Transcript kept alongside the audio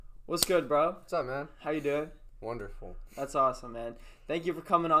What's good, bro? What's up, man? How you doing? Wonderful. That's awesome, man. Thank you for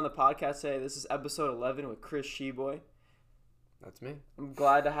coming on the podcast today. This is episode 11 with Chris Sheboy. That's me. I'm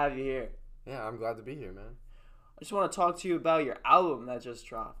glad to have you here. Yeah, I'm glad to be here, man. I just want to talk to you about your album that just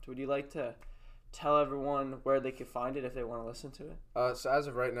dropped. Would you like to tell everyone where they can find it if they want to listen to it? So as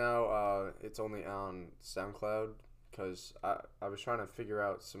of right now, it's only on SoundCloud because I was trying to figure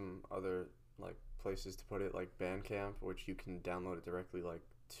out some other places to put it, like Bandcamp, which you can download it directly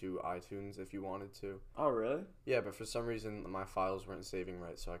to iTunes if you wanted to. Oh, really? Yeah, but for some reason my files weren't saving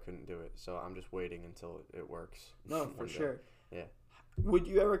right, so I couldn't do it. So I'm just waiting until it works. No, for sure. Yeah. Would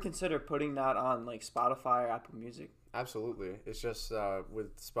you ever consider putting that on Spotify or Apple Music? Absolutely. It's just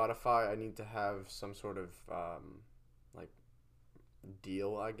with Spotify, I need to have some sort of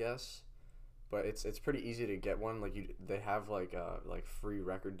deal, I guess. But it's pretty easy to get one. They have free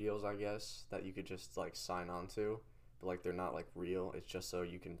record deals, I guess, that you could just sign on to. But they're not real. It's just so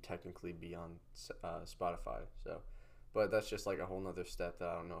you can technically be on Spotify. So, but that's just a whole nother step that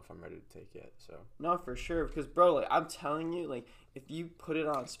I don't know if I'm ready to take yet. So no, for sure. Because bro, I'm telling you, if you put it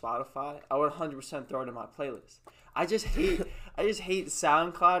on Spotify, I would 100% throw it in my playlist. I just hate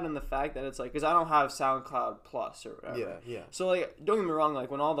SoundCloud and the fact that it's because I don't have SoundCloud Plus or whatever. Yeah. So don't get me wrong,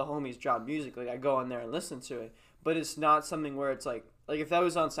 when all the homies drop music, I go on there and listen to it. But it's not something where it's if that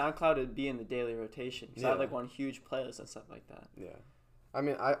was on SoundCloud, it'd be in the daily rotation. Because I have one huge playlist and stuff like that. Yeah. I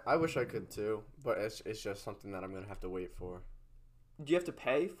mean, I wish I could too, but it's just something that I'm going to have to wait for. Do you have to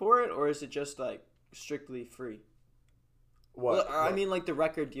pay for it, or is it just strictly free? What? Well, I mean the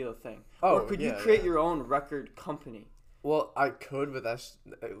record deal thing. Oh, or could you create your own record company? Well, I could, but that's,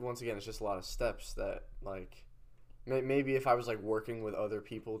 once again, it's just a lot of steps that, maybe if I was, working with other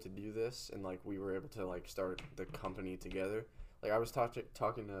people to do this and, we were able to, start the company together. I was talking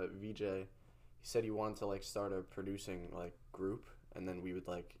to VJ. He said he wanted to, start a producing, group, and then we would,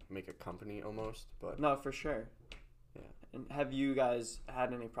 make a company almost, but... No, for sure. Yeah. And have you guys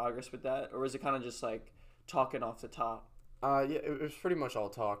had any progress with that? Or was it kind of just, talking off the top? Yeah, it was pretty much all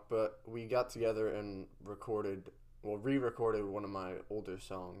talk, but we got together and re-recorded one of my older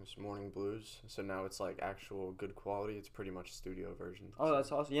songs, Morning Blues. So now it's actual good quality. It's pretty much a studio version. Oh,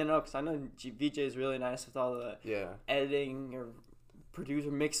 that's awesome. Yeah, no, because I know VJ is really nice with all the editing or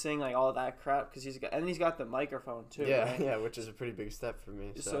producer mixing, all that crap. Because he's got the microphone too. Yeah, right? Yeah, which is a pretty big step for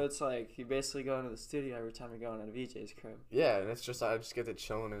me. So it's you basically go into the studio every time you're going to VJ's crib. Yeah, and it's just I just get to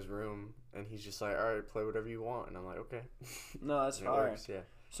chill in his room, and he's just all right, play whatever you want, and I'm like, okay. No, that's fine. Yeah.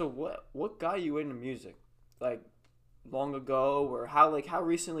 So what got you into music? Long ago, or how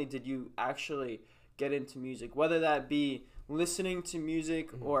recently did you actually get into music? Whether that be listening to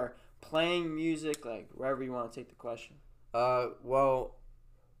music or playing music, wherever you want to take the question. Well,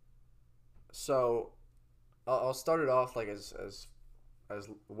 so I'll start it off as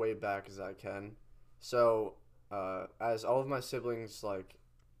way back as I can. So as all of my siblings,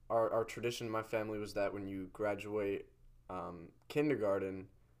 our tradition in my family was that when you graduate kindergarten,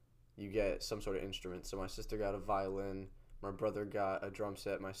 you get some sort of instrument. So my sister got a violin, my brother got a drum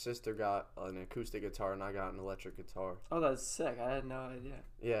set, my sister got an acoustic guitar, and I got an electric guitar. Oh, that's sick. I had no idea.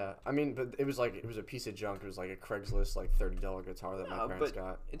 Yeah, I mean, but it was a piece of junk. It was a Craigslist $30 guitar that my parents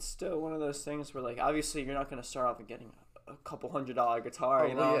got. It's still one of those things where obviously you're not going to start off with getting a couple $100 guitar,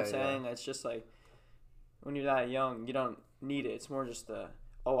 you know what I'm saying? Yeah. It's just when you're that young, you don't need it. It's more just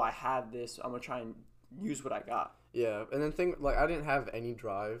I have this, I'm going to try and use what I got. Yeah, and then I didn't have any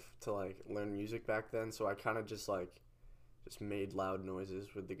drive to learn music back then, so I kind of just made loud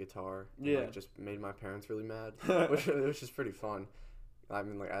noises with the guitar. Yeah. And, just made my parents really mad, which is pretty fun. I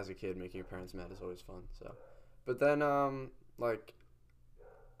mean, as a kid, making your parents mad is always fun. So, but then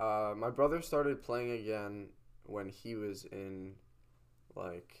my brother started playing again when he was in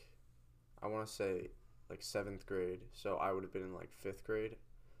I want to say 7th grade. So I would have been in 5th grade,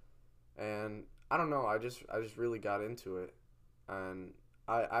 and I don't know. I just really got into it, and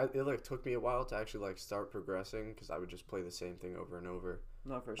it took me a while to actually start progressing because I would just play the same thing over and over.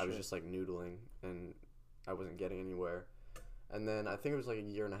 No, for sure. I was just noodling, and I wasn't getting anywhere. And then I think it was a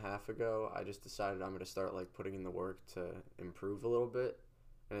year and a half ago, I just decided I'm gonna start putting in the work to improve a little bit,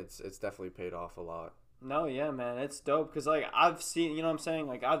 and it's definitely paid off a lot. No, yeah, man, it's dope because I've seen, you know what I'm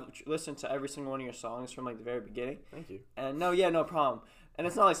saying, I've listened to every single one of your songs from the very beginning. Thank you. And no problem. And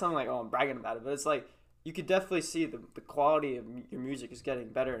it's not something I'm bragging about it, but it's you could definitely see the quality of your music is getting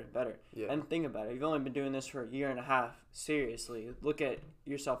better and better. Yeah. And think about it, you've only been doing this for a year and a half. Seriously, look at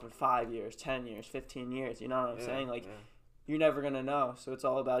yourself in 5 years, 10 years, 15 years. You know what I'm saying? You're never gonna know. So it's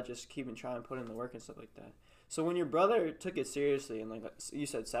all about just keeping trying, putting in the work and stuff like that. So when your brother took it seriously and you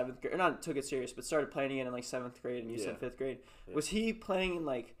said 7th grade, or not took it serious, but started playing again in 7th grade, and you said 5th grade, was he playing in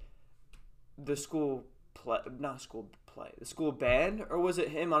the school play, not school play, the school band, or was it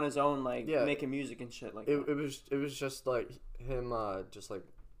him on his own, like making music and shit like that? It was just like him, just like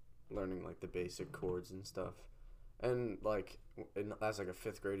learning like the basic chords and stuff, and like as like a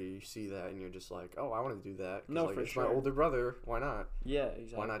fifth grader, you see that and you're just like, oh, I want to do that. No, like, for it's sure. my older brother. Why not? Yeah,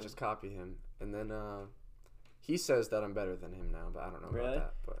 exactly. Why not just copy him? And then he says that I'm better than him now, but I don't know about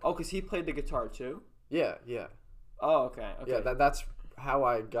that. But oh, because he played the guitar too. Yeah. Oh, okay. Yeah, that's how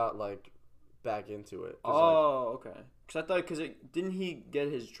I got like back into it. Oh, okay. Because I thought, didn't he get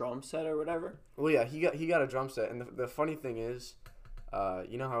his drum set or whatever? Well, yeah, he got a drum set, and the funny thing is,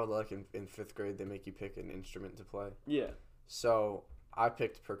 you know how like in fifth grade they make you pick an instrument to play. Yeah. So I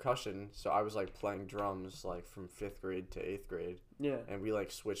picked percussion, so I was like playing drums like from fifth grade to eighth grade. Yeah. And we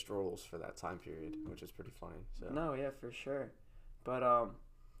like switched roles for that time period, which is pretty funny. So. No, yeah, for sure. But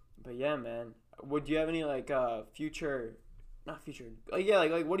yeah, man. Would you have any like future? Not future.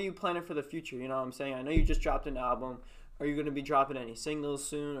 Like what are you planning for the future? You know what I'm saying? I know you just dropped an album. Are you gonna be dropping any singles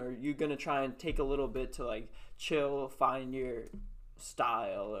soon? Or are you gonna try and take a little bit to like chill, find your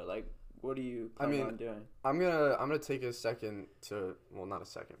style, or like what are you planning on doing? I'm gonna take a second to, well, not a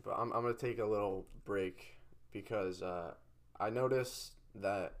second, but I'm gonna take a little break because I notice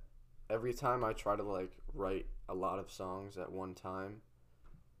that every time I try to like write a lot of songs at one time,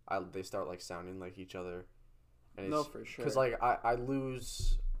 they start like sounding like each other. And no, for sure. Because like I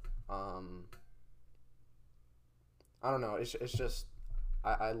lose, I don't know. It's just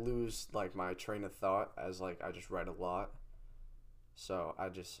I lose like my train of thought as like I just write a lot. So I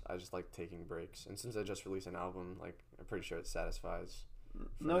just like taking breaks, and since I just released an album, like I'm pretty sure it satisfies.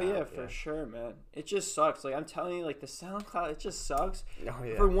 For sure, man. It just sucks. Like I'm telling you, like the SoundCloud, it just sucks. Oh,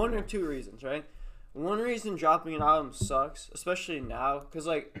 yeah. For one or two reasons, right? One reason dropping an album sucks, especially now, because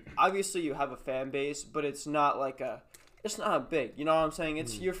like obviously you have a fan base, but it's not like it's not big. You know what I'm saying?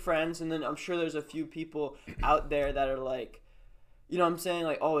 It's your friends, and then I'm sure there's a few people out there that are like, you know what I'm saying?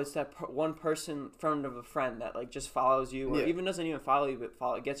 Like, oh, it's that one person friend of a friend that like just follows you, or even doesn't even follow you,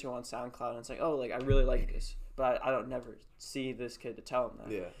 but gets you on SoundCloud, and it's like, oh, like I really like this, but I don't never see this kid to tell him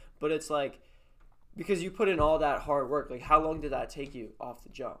that. Yeah. But it's like because you put in all that hard work. Like, how long did that take you off the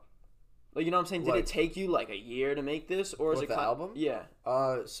jump? Like, you know what I'm saying? Did it take you like a year to make this, or is it the album? Yeah.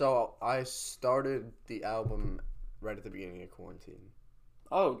 So I started the album right at the beginning of quarantine.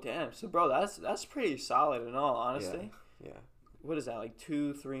 Oh damn! So bro, that's pretty solid in all honesty. Yeah. What is that, like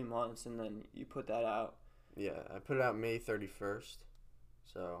 2-3 months, and then you put that out? Yeah, I put it out May 31st.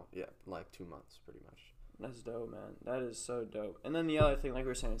 So yeah, like 2 months pretty much. That's dope, man. That is so dope. And then the other thing, like we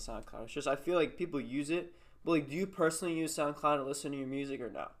were saying, SoundCloud. It's just I feel like people use it, but like, do you personally use SoundCloud to listen to your music or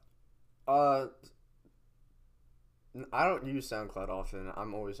not? I don't use SoundCloud often.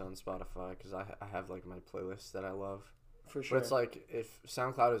 I'm always on Spotify because I have like my playlists that I love. For sure. But it's like if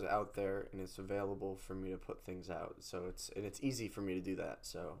SoundCloud is out there and it's available for me to put things out, so it's easy for me to do that.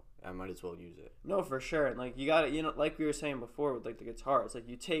 So I might as well use it. No, for sure. And like you got to, you know, like we were saying before with like the guitar, it's like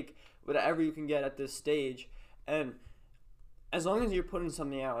you take whatever you can get at this stage, and as long as you're putting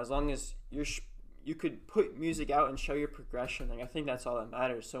something out, as long as you could put music out and show your progression. Like I think that's all that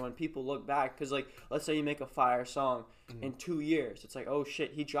matters. So when people look back, because like let's say you make a fire song in 2 years, it's like, oh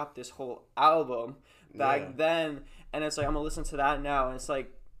shit, he dropped this whole album back then, and it's like I'm gonna listen to that now, and it's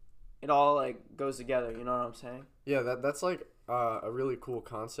like it all like goes together. You know what I'm saying? Yeah, that's like a really cool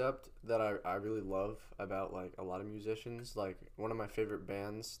concept that I really love about like a lot of musicians. Like one of my favorite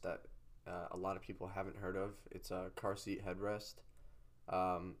bands that a lot of people haven't heard of. It's Car Seat Headrest.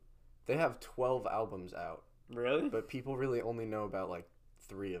 They have 12 albums out. Really? But people really only know about like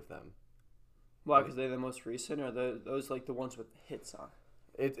 3 of them. Why? Because they're the most recent, or those like the ones with hits on?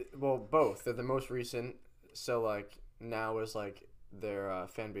 Well, both. They're the most recent. So like now as like their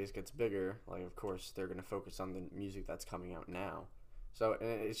fan base gets bigger, like of course they're gonna focus on the music that's coming out now. So and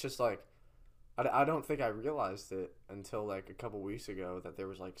it's just like I don't think I realized it until like a couple weeks ago that there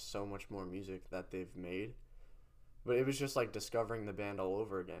was like so much more music that they've made. But it was just like discovering the band all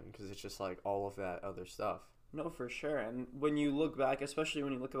over again because it's just like all of that other stuff. No, for sure. And when you look back, especially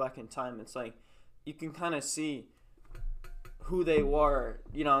when you look back in time, it's like you can kind of see who they were,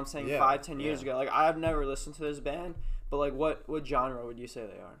 you know what I'm saying, 5-10 years ago. Like I've never listened to this band, but like what genre would you say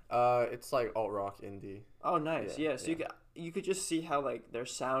they are? It's like alt rock indie. Oh, nice. Yeah. So you could just see how like their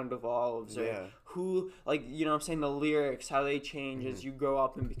sound evolves, or who, like, you know what I'm saying, the lyrics, how they change as you grow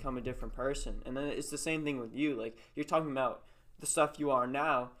up and become a different person. And then it's the same thing with you. Like you're talking about the stuff you are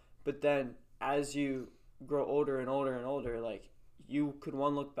now, but then as you grow older and older and older, like you could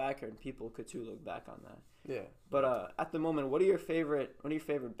look back, and people could too look back on that. Yeah. But at the moment, what are your favorite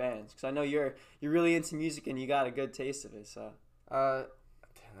bands? Because I know you're really into music and you got a good taste of it. So.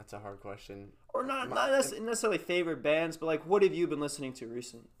 that's a hard question. Or not necessarily favorite bands, but like what have you been listening to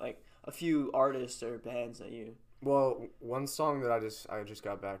recently? Like a few artists or bands that you. Well, one song that I just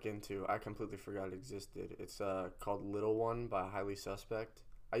got back into, I completely forgot it existed. It's called Little One by Highly Suspect.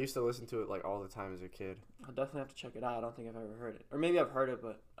 I used to listen to it like all the time as a kid. I'll definitely have to check it out. I don't think I've ever heard it. Or maybe I've heard it,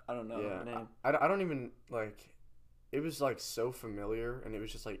 but I don't know the name. I don't even like it was like so familiar and it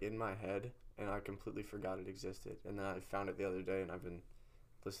was just like in my head and I completely forgot it existed. And then I found it the other day and I've been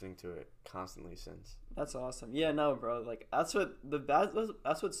listening to it constantly since. That's awesome. Yeah, no, bro. Like that's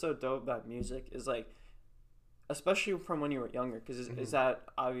what's so dope about music is like, especially from when you were younger, because is that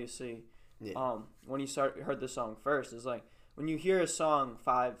obviously, when you heard the song first, is like when you hear a song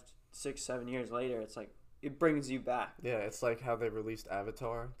 5, 6, 7 years later, it's like it brings you back. Yeah, it's like how they released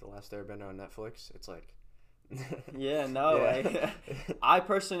Avatar, The Last Airbender on Netflix. It's like. Yeah, no, yeah. I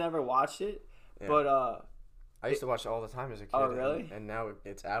personally never watched it, but I used to watch it all the time as a kid. Oh, really? And now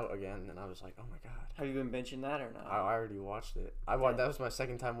it's out again, and I was like, oh my god. Have you been binging that or not? I already watched it. That was my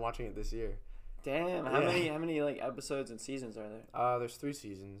second time watching it this year. Damn, how many like episodes and seasons are there? There's 3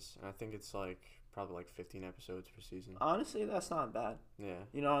 seasons, and I think it's like probably like 15 episodes per season. Honestly, that's not bad. Yeah.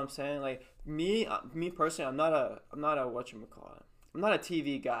 You know what I'm saying? Like me personally, I'm not a whatchamacallit. I'm not a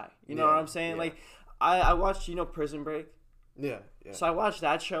TV guy. You know what I'm saying? Yeah. Like I watched, Prison Break. Yeah. So I watched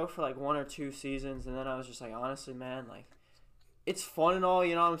that show for like 1 or 2 seasons, and then I was just like, honestly, man, like, it's fun and all,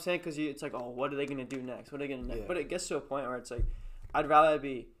 you know what I'm saying? Because it's like, oh, what are they gonna do next? What are they gonna do next? Yeah. But it gets to a point where it's like, I'd rather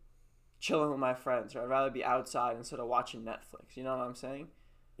be chilling with my friends, or I'd rather be outside instead of watching Netflix. You know what I'm saying?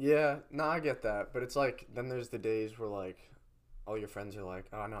 Yeah. No, I get that, but it's like then there's the days where like all your friends are like,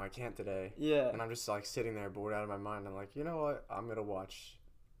 oh no, I can't today. Yeah. And I'm just like sitting there bored out of my mind. I'm like, you know what? I'm gonna watch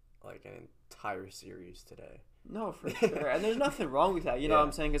like an entire series today. No, for sure. And there's nothing wrong with that. You know what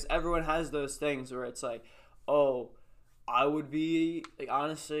I'm saying? Because everyone has those things where it's like, oh, I would be, like,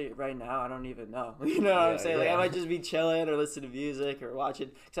 honestly, right now, I don't even know. You know what I'm saying? Like, I might just be chilling or listen to music or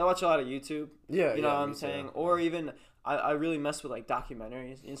watching. Because I watch a lot of YouTube. Yeah, You know what I'm saying? Too. Or even, I really mess with, like,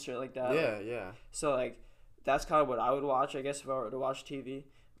 documentaries and shit like that. Yeah, yeah. So, like, that's kind of what I would watch, I guess, if I were to watch TV.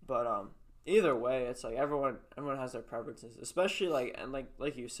 But, either way, it's like everyone has their preferences. Especially, like, and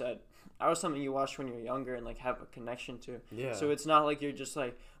like you said, that was something you watched when you were younger and like have a connection to. Yeah. So it's not like you're just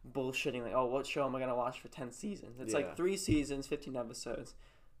like bullshitting like, oh, what show am I gonna watch for 10 seasons? It's like 3 seasons, 15 episodes.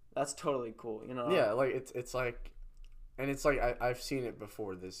 That's totally cool, you know? Yeah, like it's like, and it's like I've seen it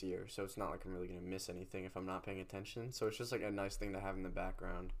before this year, so it's not like I'm really gonna miss anything if I'm not paying attention. So it's just like a nice thing to have in the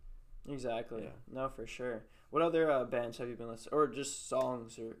background. Exactly. Yeah. No, for sure. What other bands have you been listening, or just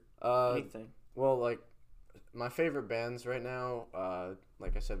songs or anything? Well, like my favorite bands right now,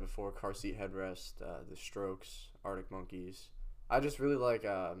 like I said before, Car Seat Headrest, The Strokes, Arctic Monkeys. I just really like.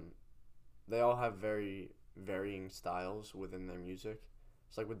 They all have very varying styles within their music.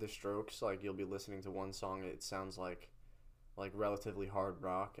 It's like with The Strokes, like you'll be listening to one song, it sounds like relatively hard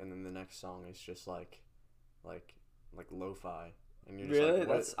rock, and then the next song is just like lo-fi. And you're just really?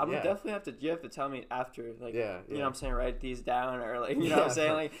 like, I'm definitely have to. You have to tell me after, like, you know what I'm saying, write these down or like, you know what I'm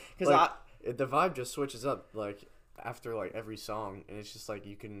saying, like, because like, the vibe just switches up like after like every song, and it's just like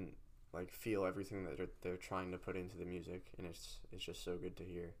you can like feel everything that they're trying to put into the music, and it's just so good to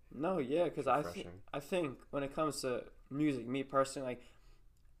hear. No, yeah, because I think when it comes to music, me personally, like,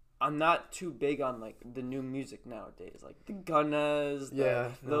 I'm not too big on like the new music nowadays, like the Gunnas,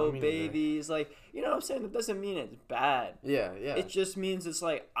 the Lil Babies, like, you know what I'm saying. That doesn't mean it's bad. Yeah. It just means it's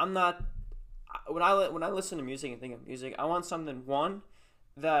like I'm not. When I listen to music and think of music, I want something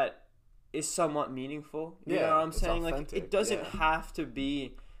that is somewhat meaniful. You know what I'm saying? Authentic. Like it doesn't have to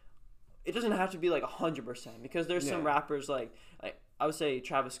be. It doesn't have to be like 100% because there's some rappers like I would say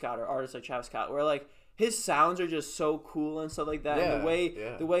Travis Scott or artists like Travis Scott where like his sounds are just so cool and stuff like that. Yeah, and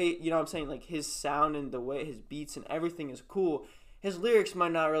the way you know what I'm saying, like his sound and the way his beats and everything is cool. His lyrics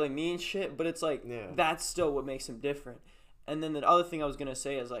might not really mean shit, but it's like that's still what makes him different. And then the other thing I was gonna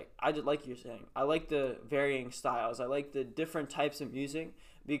say is like I just like you're saying, I like the varying styles. I like the different types of music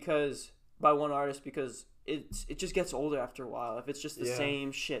because it just gets older after a while. If it's just the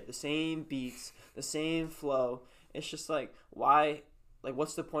same shit, the same beats, the same flow, it's just like why. Like,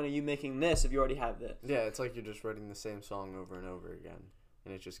 what's the point of you making this if you already have this? Yeah, it's like you're just writing the same song over and over again,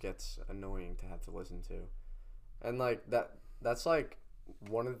 and it just gets annoying to have to listen to. And like that's like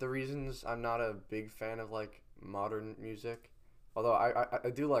one of the reasons I'm not a big fan of like modern music. Although I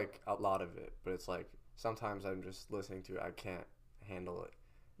do like a lot of it, but it's like sometimes I'm just listening to it, I can't handle it.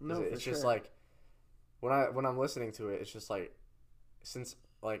 No, it's just like when I'm listening to it, it's just like since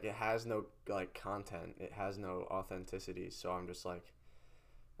like it has no like content, it has no authenticity, so I'm just like,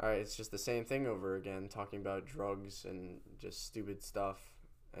 all right, it's just the same thing over again, talking about drugs and just stupid stuff,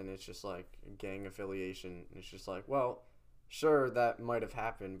 and it's just like gang affiliation. And it's just like, well, sure, that might have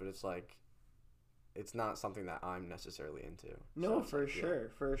happened, but it's like, it's not something that I'm necessarily into. No, So for like,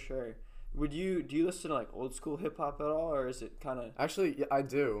 sure, for sure. Do you listen to like old school hip hop at all, or is it kind of? Actually, yeah, I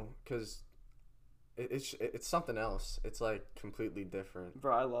do, because it's something else. It's like completely different.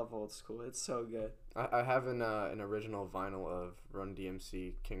 Bro, I love old school. It's so good. I have an original vinyl of Run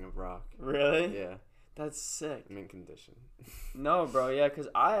DMC King of Rock. Really? Yeah. That's sick. Mint condition. No, bro, yeah, because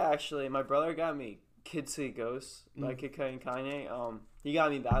my brother got me Kid See Ghosts by Kid Cudi and Kanye. He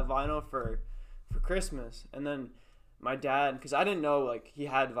got me that vinyl for Christmas, and then my dad, because I didn't know like he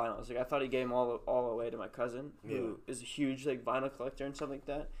had vinyls. Like I thought he gave them all away to my cousin, who is a huge like vinyl collector and stuff like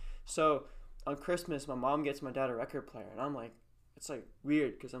that. So on Christmas, my mom gets my dad a record player, and I'm like, it's like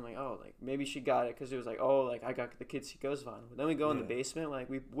weird because I'm like, oh, like maybe she got it because it was like, oh, like I got the Kid See Ghosts vinyl. But then we go in the basement, like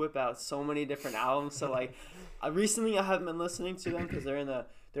we whip out so many different albums. So like, I haven't been listening to them because they're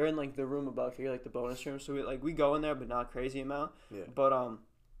in like the room above here, like the bonus room. So we go in there, but not crazy amount. Yeah. But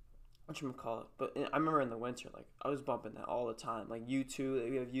whatchamacallit? But I remember in the winter, like I was bumping that all the time. Like U2,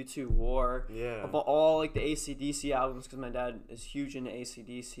 we have U2 War. Yeah. All like the AC/DC albums because my dad is huge into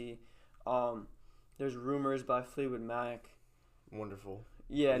AC/DC. There's Rumors by Fleetwood Mac. Wonderful.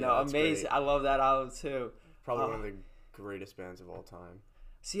 Yeah, no, amazing. Great. I love that album too. Probably one of the greatest bands of all time.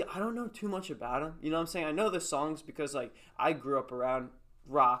 See, I don't know too much about them. You know what I'm saying? I know the songs because like I grew up around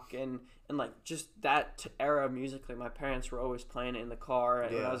rock and like just that era of music. Like my parents were always playing it in the car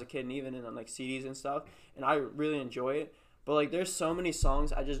when I was a kid, and even in like CDs and stuff. And I really enjoy it. But like, there's so many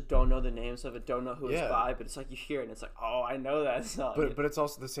songs I just don't know the names of it, don't know who it's by. But it's like you hear it, and it's like, oh, I know that song. But it's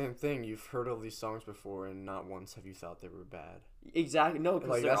also the same thing. You've heard all these songs before, and not once have you thought they were bad. Exactly. No, because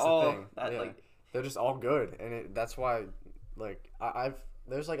like, they're that's all the thing. like they're just all good, and that's why like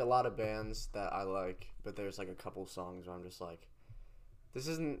there's like a lot of bands that I like, but there's like a couple songs where I'm just like, this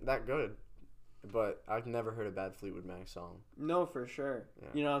isn't that good. But I've never heard a bad Fleetwood Mac song. No, for sure. Yeah.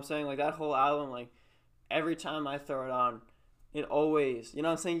 You know what I'm saying? Like that whole album, like every time I throw it on, it always, you know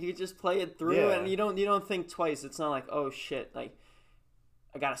what I'm saying? You just play it through and you don't think twice. It's not like, oh shit, like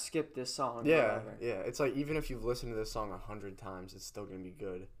I gotta skip this song. Yeah, yeah. It's like even if you've listened to this song 100 times, it's still gonna be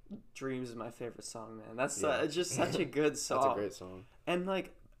good. Dreams is my favorite song, man. That's it's just such a good song. That's a great song. And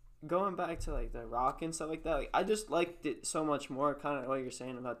like going back to like the rock and stuff like that, like I just liked it so much more. Kind of what you're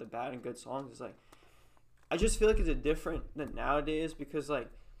saying about the bad and good songs is like, I just feel like it's different than nowadays because like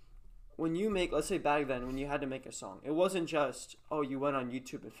when you make, let's say back then when you had to make a song, it wasn't just you went on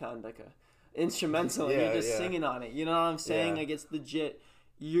YouTube and found like a instrumental and you're just singing on it. You know what I'm saying? Like it's legit.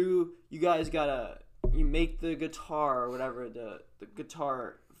 You guys you make the guitar or whatever the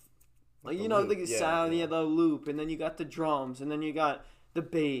guitar, like you know the sound, the loop, and then you got the drums, and then you got the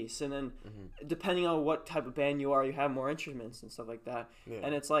bass, and then depending on what type of band you are, you have more instruments and stuff like that.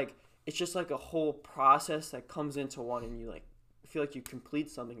 And it's like it's just like a whole process that comes into one, and you like feel like you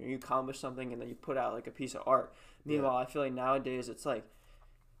complete something or you accomplish something, and then you put out like a piece of art. Meanwhile, I feel like nowadays it's like,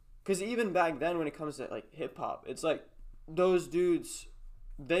 because even back then when it comes to like hip hop, it's like those dudes,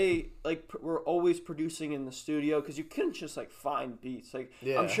 they like were always producing in the studio because you couldn't just like find beats. Like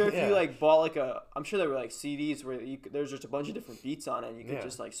I'm sure if you like bought like I'm sure there were like CDs where there's just a bunch of different beats on it and you could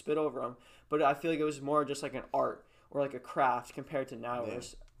just like spit over them. But I feel like it was more just like an art or like a craft compared to now where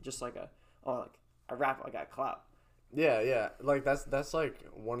it's just like like I rap, I got clout. Yeah. Like that's like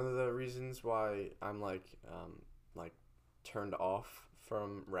one of the reasons why I'm like turned off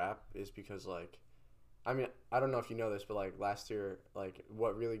from rap is because like, I mean, I don't know if you know this, but like last year, like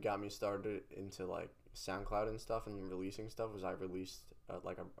what really got me started into like SoundCloud and stuff and releasing stuff was I released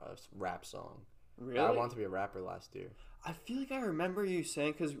like a rap song. Really? I wanted to be a rapper last year. I feel like I remember you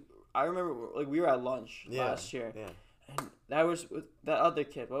saying, because I remember like we were at lunch last year. Yeah. And that was with that other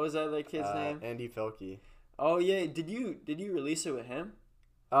kid. What was that other kid's name? Andy Felke. Oh yeah, did you release it with him?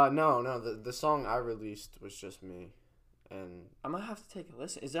 No. The song I released was just me, and I might have to take a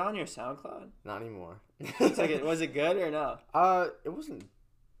listen. Is it on your SoundCloud? Not anymore. It's like was it good or no? It wasn't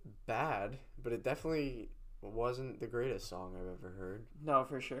bad, but it definitely wasn't the greatest song I've ever heard. No,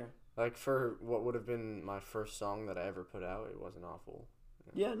 for sure. Like for what would have been my first song that I ever put out, it wasn't awful.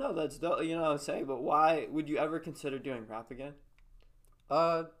 Yeah, no, that's you know what I'm saying. But why would you ever consider doing rap again?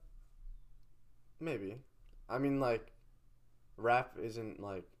 Maybe. I mean, like, rap isn't,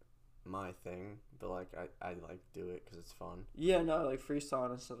 like, my thing, but, like, I like, do it because it's fun. Yeah, no, like, freestyle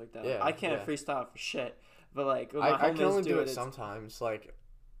and stuff like that. Yeah, I can't freestyle for shit, but, like, when I can only do it sometimes. Like,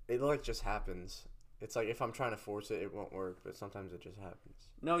 it, like, just happens. It's, like, if I'm trying to force it, it won't work, but sometimes it just happens.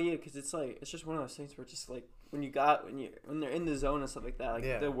 No, yeah, because it's, like, it's just one of those things where just, like, when they're in the zone and stuff like that,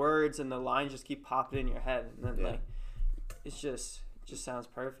 like, the words and the lines just keep popping in your head, and then, like, it's just... just sounds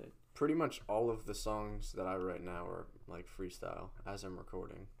perfect. Pretty much all of the songs that I write now are like freestyle as I'm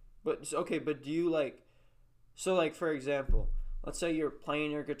recording. But okay, but do you like, so like for example, let's say you're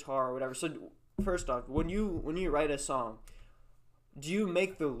playing your guitar or whatever. So first off, when you write a song, do you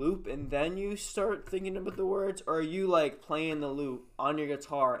make the loop and then you start thinking about the words, or are you like playing the loop on your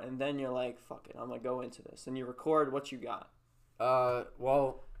guitar and then you're like, fuck it, I'm gonna go into this, and you record what you got?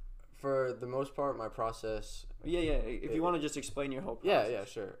 Well, for the most part, my process. Yeah. If you want to just explain your whole process. Yeah,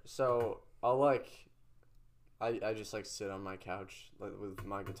 sure. So I'll like, I just like sit on my couch like, with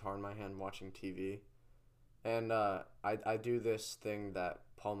my guitar in my hand watching TV, and I do this thing that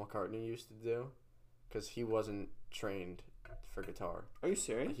Paul McCartney used to do, because he wasn't trained for guitar. Are you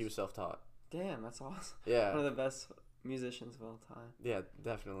serious? He was self-taught. Damn, that's awesome. Yeah. One of the best musicians of all time. Yeah,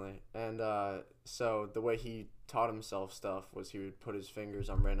 definitely. And so the way he taught himself stuff was he would put his fingers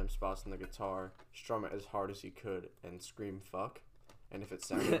on random spots on the guitar, strum it as hard as he could, and scream fuck. And if it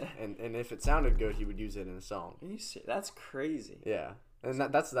sounded and if it sounded good, he would use it in a song. Are you serious? That's crazy. Yeah, and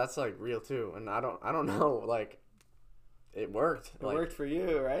that's like real too. And I don't know, like, it worked. It worked for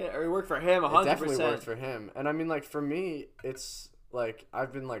you, right? Or it worked for him 100%. It definitely worked for him. And I mean, like, for me, it's like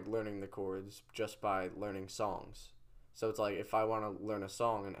I've been like learning the chords just by learning songs. So it's like if I want to learn a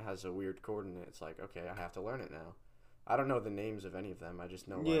song and it has a weird chord in it, it's like, okay, I have to learn it now. I don't know the names of any of them. I just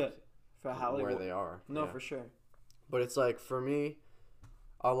know like for how where they are. No, yeah. for sure. But it's like for me,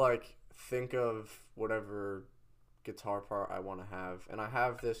 I'll like think of whatever guitar part I want to have, and I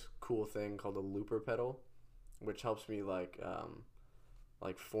have this cool thing called a looper pedal, which helps me like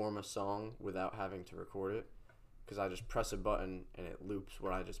form a song without having to record it, because I just press a button and it loops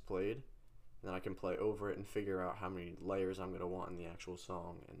what I just played, and then I can play over it and figure out how many layers I'm gonna want in the actual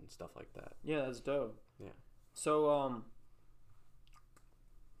song and stuff like that. Yeah, that's dope. Yeah. So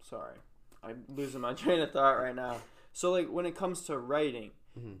sorry, I'm losing my train of thought right now. So like when it comes to writing,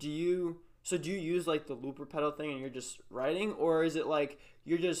 do you use like the looper pedal thing and you're just writing, or is it like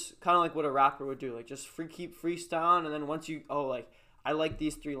you're just kind of like what a rapper would do, like just keep freestyling, and then once you I like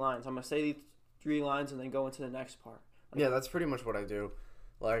these 3 lines, I'm gonna say these 3 lines and then go into the next part? Like, yeah, that's pretty much what I do.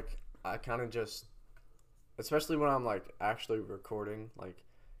 Like I kind of just, especially when I'm like actually recording, like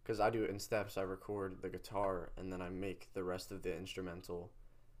because I do it in steps. I record the guitar and then I make the rest of the instrumental,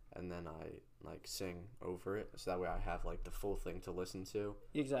 and then I like sing over it, so that way I have like the full thing to listen to.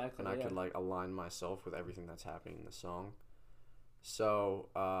 Exactly. And I could like align myself with everything that's happening in the song. So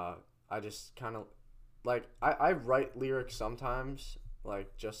I just kind of like I write lyrics sometimes,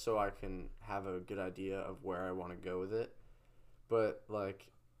 like just so I can have a good idea of where I want to go with it. But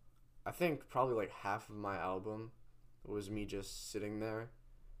like I think probably like half of my album was me just sitting there,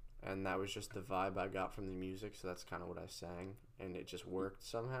 and that was just the vibe I got from the music, so that's kind of what I sang, and it just worked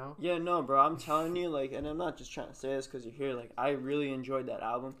somehow. Yeah, no, bro, I'm telling you, like, and I'm not just trying to say this because you're here, like, I really enjoyed that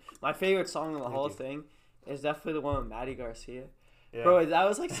album. My favorite song on the whole thing is definitely the one with Maddie Garcia. Yeah. Bro, that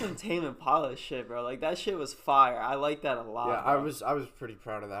was like some Tame Impala shit, bro. Like, that shit was fire. I like that a lot. Yeah, bro. I was pretty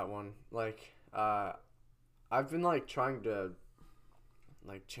proud of that one. Like, I've been, like, trying to,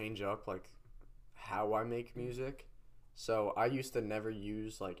 like, change up, like, how I make music. So I used to never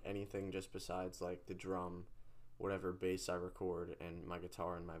use like anything just besides like the drum, whatever bass I record, and my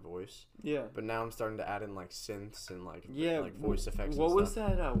guitar and my voice. Yeah. But now I'm starting to add in like synths and like like voice effects. What and was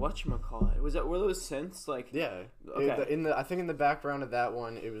stuff. that? Whatchamacallit? Were those synths like? Yeah. Okay. I think in the background of that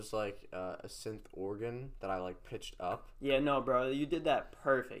one, it was like a synth organ that I like pitched up. Yeah, no, bro, you did that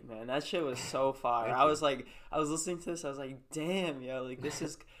perfect, man. That shit was so fire. I was listening to this. I was like, damn, yo, like this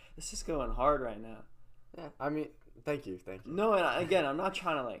is going hard right now. Yeah. I mean. Thank you. No, and again, I'm not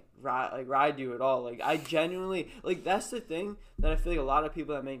trying to ride you at all. Like I genuinely that's the thing that I feel like a lot of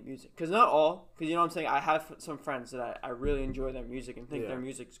people that make music, because not all, because you know what I'm saying. I have some friends that I really enjoy their music and think their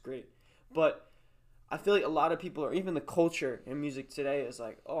music's great, but I feel like a lot of people, or even the culture in music today, is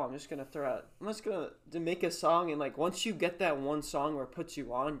like, oh, I'm just gonna make a song, and like once you get that one song where it puts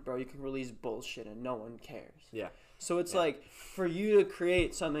you on, bro, you can release bullshit and no one cares. Yeah. So it's like for you to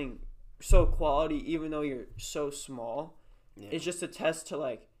create something so quality, even though you're so small, it's just a test to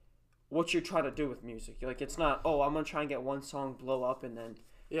like what you're trying to do with music. Like it's not, oh, I'm gonna try and get one song blow up and then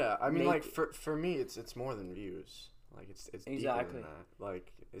I mean like for me it's more than views. Like it's exactly deeper than that.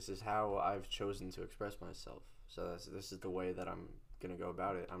 Like this is how I've chosen to express myself, so this is the way that I'm gonna go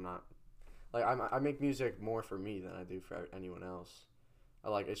about it. I'm not like I make music more for me than I do for anyone else.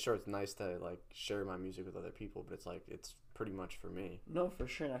 It's nice to like share my music with other people, but it's pretty much for me. No, for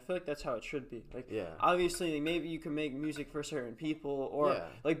sure. And I feel like that's how it should be. Like, obviously, maybe you can make music for certain people, or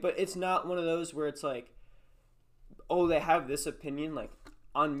but it's not one of those where it's like, oh, they have this opinion. Like,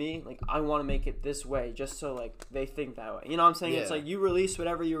 on me, like I want to make it this way just so like they think that way. You know what I'm saying? Yeah. It's like you release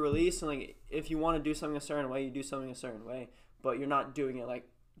whatever you release, and like if you want to do something a certain way, you do something a certain way, but you're not doing it like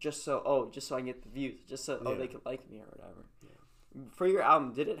just so I can get the views, just so they could like me or whatever. Yeah. For your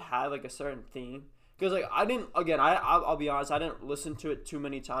album, did it have like a certain theme? Because like I didn't, again, I'll be honest, I didn't listen to it too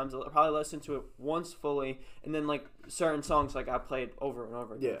many times. I probably listened to it once fully, and then like certain songs like I played over and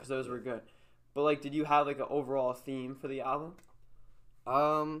over again because those were good. But like, did you have like an overall theme for the album?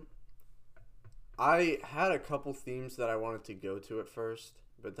 I had a couple themes that I wanted to go to at first,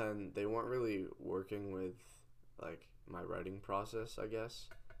 but then they weren't really working with like my writing process, I guess,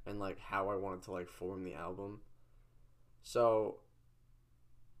 and like how I wanted to like form the album. So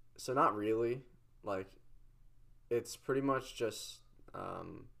not really. Like, it's pretty much just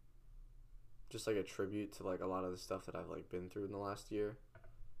like a tribute to like a lot of the stuff that I've like been through in the last year.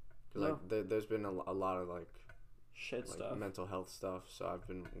 Cause like there's been a lot of like shit stuff, mental health stuff. So I've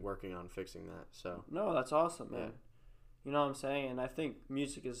been working on fixing that. So no, that's awesome, man. Yeah. You know what I'm saying? And I think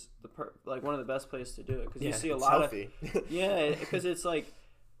music is like one of the best places to do it because you see a it's lot healthy. of because it's like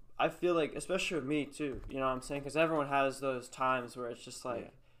I feel like especially with me too. You know what I'm saying? Because everyone has those times where it's just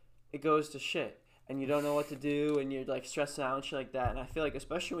like it goes to shit. And you don't know what to do, and you're like stressing out and shit like that. And I feel like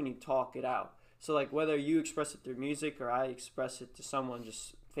especially when you talk it out. So like whether you express it through music or I express it to someone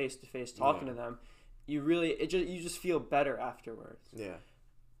just face to face talking to them, you just feel better afterwards. Yeah.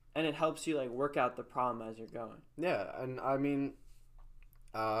 And it helps you like work out the problem as you're going. Yeah, and I mean,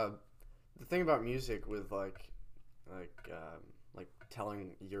 the thing about music with like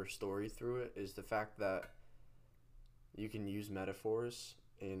telling your story through it is the fact that you can use metaphors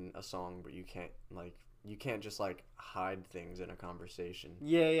in a song, but you can't just like hide things in a conversation.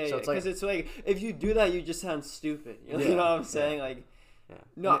 Yeah. So Because it's like if you do that, you just sound stupid. You know what I'm saying? Like,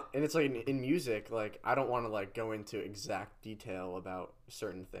 no. And it's like in music, like I don't want to like go into exact detail about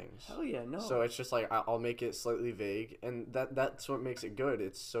certain things. Hell yeah, no. So it's just like I'll make it slightly vague, and that's what makes it good.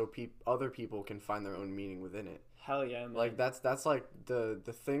 It's so other people can find their own meaning within it. Hell yeah, man. Like that's like the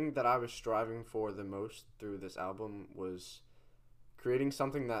thing that I was striving for the most through this album was creating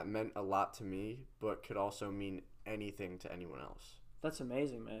something that meant a lot to me, but could also mean anything to anyone else. That's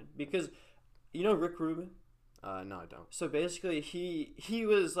amazing, man. Because, you know Rick Rubin? No, I don't. So basically, he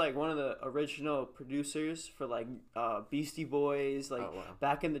was like one of the original producers for like Beastie Boys, like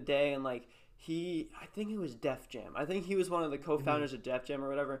back in the day, and like I think it was Def Jam. I think he was one of the co-founders of Def Jam or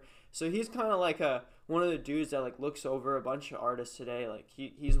whatever. So he's kind of like one of the dudes that like looks over a bunch of artists today. Like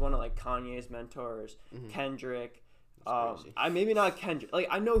he's one of like Kanye's mentors, Kendrick. I maybe not Kendrick. Like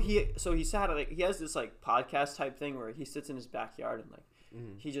I know he has this like podcast type thing where he sits in his backyard and like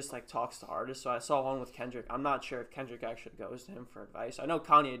he just like talks to artists. So I saw one with Kendrick. I'm not sure if Kendrick actually goes to him for advice. I know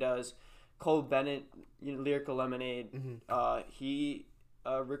Kanye does. Cole Bennett, Lyrical Lemonade.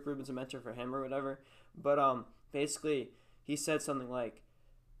 Rick Rubin's a mentor for him or whatever. But basically he said something like,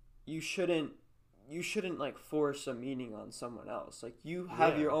 you shouldn't like force a meaning on someone else. Like you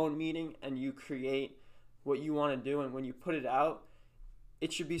have your own meaning and you create what you want to do, and when you put it out,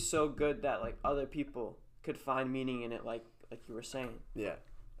 it should be so good that like other people could find meaning in it, like you were saying. Yeah,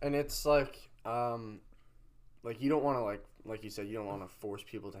 and it's like you don't want to like you said, you don't want to force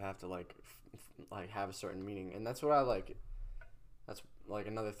people to have to like have a certain meaning, and that's what I like. That's like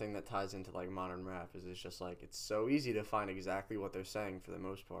another thing that ties into like modern rap is it's just like it's so easy to find exactly what they're saying for the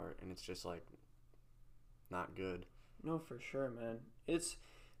most part, and it's just like not good. No, for sure, man.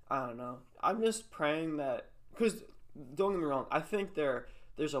 I don't know. I'm just praying that, because don't get me wrong, I think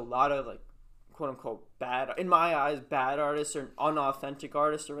there's a lot of like quote unquote bad, in my eyes, bad artists or unauthentic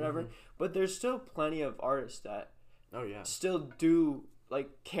artists or whatever, but there's still plenty of artists that still do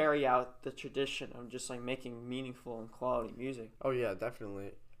like carry out the tradition of just like making meaningful and quality music. Oh yeah,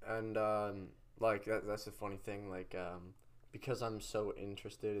 definitely. And like that's the funny thing, like because I'm so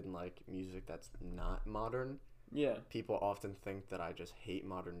interested in like music that's not modern. Yeah. People often think that I just hate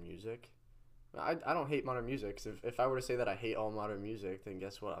modern music. I don't hate modern music. 'Cause if I were to say that I hate all modern music, then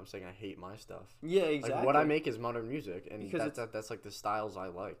guess what? I'm saying I hate my stuff. Yeah, exactly. Like what I make is modern music, and that's like the styles I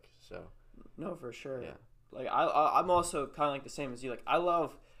like. So. No, for sure. Yeah. Like I'm also kind of like the same as you. Like I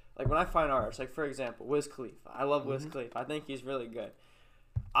love, like when I find artists, like for example, Wiz Khalifa. I love Wiz Khalifa. I think he's really good.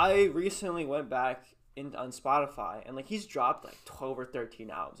 I recently went back on Spotify, and like he's dropped like 12 or 13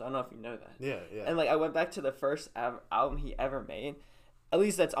 albums. I don't know if you know that. Yeah. And like I went back to the first album he ever made, at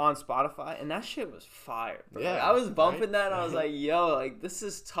least that's on Spotify, and that shit was fire, bro. Yeah, like, I was bumping that, and I was like, yo, like this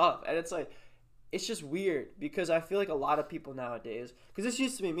is tough. And it's like, it's just weird because I feel like a lot of people nowadays, because this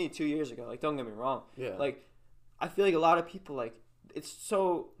used to be me 2 years ago. Like don't get me wrong. Yeah. Like I feel like a lot of people like it's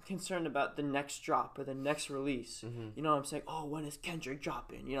so concerned about the next drop or the next release. You know what I'm saying? Oh, when is Kendrick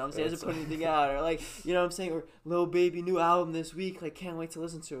dropping? You know what I'm saying? Doesn't put anything out, or like, you know what I'm saying? Or Lil Baby new album this week. Like, can't wait to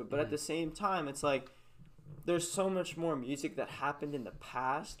listen to it. But at the same time, it's like there's so much more music that happened in the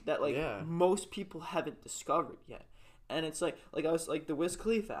past that like most people haven't discovered yet. And it's like I was like the Wiz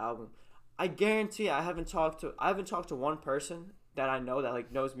Khalifa album. I guarantee I haven't talked to one person that I know that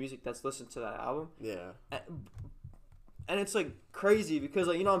like knows music that's listened to that album. Yeah. And it's like crazy because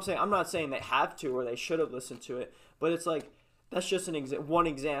like, you know what I'm saying? I'm not saying they have to or they should have listened to it, but it's like that's just one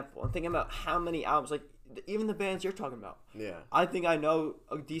example. I'm thinking about how many albums, like even the bands you're talking about. Yeah. I think I know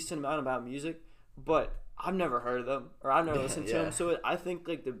a decent amount about music, but I've never heard of them or I've never listened to them. So I think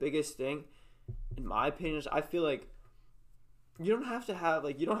like the biggest thing, in my opinion, is I feel like you don't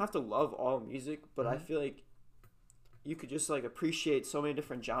have to love all music, but I feel like you could just like appreciate so many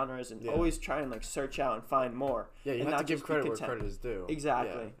different genres and always try and like search out and find more. Yeah, you have to give credit where credit is due.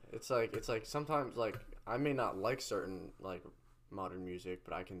 Exactly. Yeah. It's like sometimes like I may not like certain like modern music,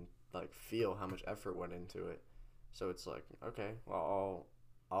 but I can like feel how much effort went into it. So it's like, okay, well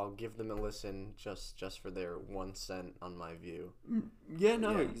I'll give them a listen just for their 1 cent on my view. Yeah,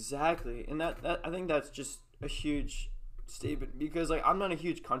 no, exactly. And that I think that's just a huge statement because like I'm not a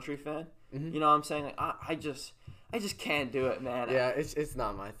huge country fan. You know what I'm saying? Like I just can't do it, man. Yeah, it's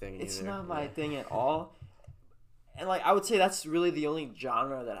not my thing either. It's not my thing at all. And like I would say that's really the only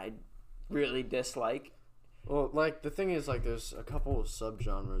genre that I really dislike. Well, like the thing is like there's a couple of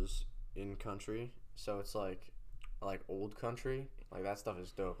subgenres in country. So it's like old country. Like that stuff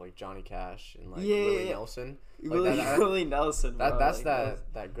is dope. Like Johnny Cash and like Willie Nelson. Like Willie Nelson. Bro. That's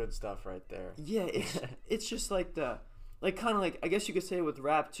like, that good stuff right there. Yeah, it's just like the like kind of like I guess you could say with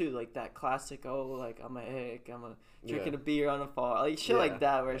rap too, like that classic. Oh, like I'm a hick, I'm a drinking a beer on a fall, like shit like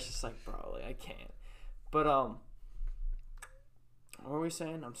that. Where it's just like, bro, like I can't. But what were we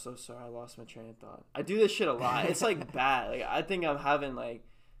saying? I'm so sorry, I lost my train of thought. I do this shit a lot. It's like bad. Like I think I'm having like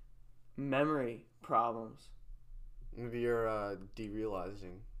memory problems. Maybe you're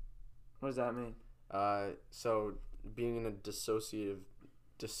derealizing. What does that mean? So being in a dissociated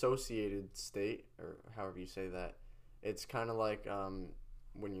state, or however you say that, it's kind of like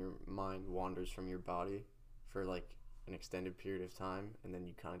when your mind wanders from your body for like an extended period of time, and then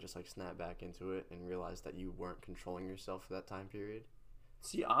you kind of just like snap back into it and realize that you weren't controlling yourself for that time period.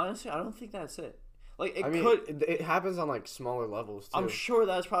 See, honestly, I don't think that's it. Like it happens on like smaller levels too. I'm sure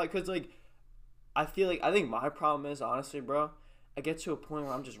that's probably because like I think my problem is honestly, bro, I get to a point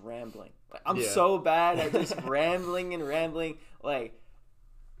where I'm just rambling. Like I'm so bad at just rambling, like,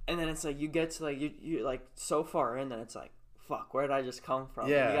 and then it's like you get to like you're like so far in that it's like, fuck, where did I just come from?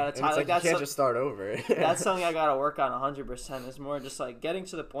 Yeah, you gotta it's like you can't just start over. That's something I gotta work on 100%. It's more just like getting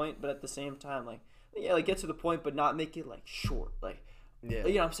to the point, but at the same time, like like get to the point, but not make it like short. Like, you know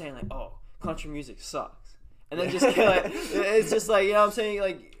what I'm saying? Like, oh, country music sucks, and then just like it's just like, you know what I'm saying?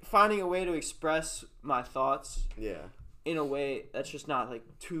 Like finding a way to express my thoughts. Yeah. In a way that's just not like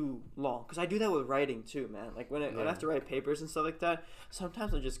too long, because I do that with writing too, man. Like when I have to write papers and stuff like that,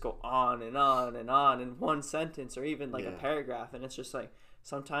 sometimes I just go on and on and on in one sentence or even like a paragraph, and it's just like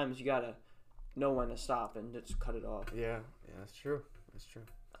sometimes you gotta know when to stop and just cut it off. Yeah, that's true.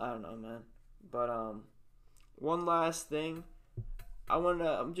 I don't know, man. But one last thing,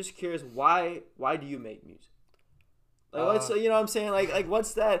 I'm just curious, why do you make music? Like, what's, you know what I'm saying? Like,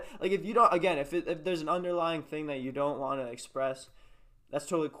 what's that? Like, if you don't, again, if there's an underlying thing that you don't want to express, that's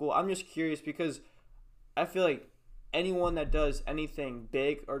totally cool. I'm just curious because I feel like anyone that does anything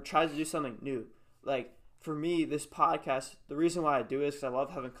big or tries to do something new, like, for me, this podcast, the reason why I do it is because I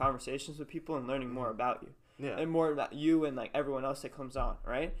love having conversations with people and learning more about you. Yeah. And more about you and, like, everyone else that comes on,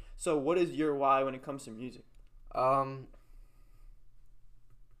 right? So, what is your why when it comes to music?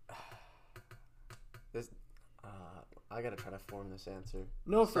 I gotta try to form this answer.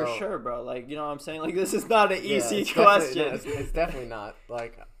 No, for sure, bro. Like, you know what I'm saying? Like, this is not an easy question. It's definitely not.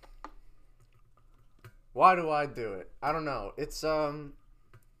 Like, why do I do it? I don't know. It's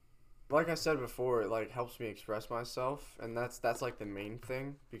like I said before, it like helps me express myself, and that's like the main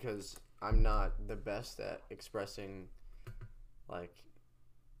thing, because I'm not the best at expressing like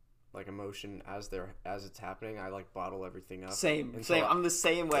emotion as it's happening. I like bottle everything up. Same. I'm the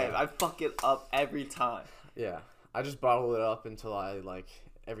same way. Yeah. I fuck it up every time. Yeah. I just bottle it up until I like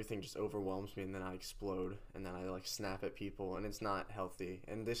everything just overwhelms me, and then I explode, and then I like snap at people, and it's not healthy.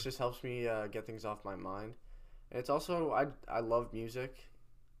 And this just helps me get things off my mind. And it's also I love music,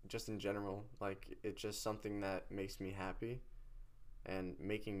 just in general. Like, it's just something that makes me happy, and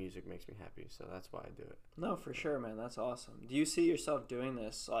making music makes me happy. So that's why I do it. No, for sure, man. That's awesome. Do you see yourself doing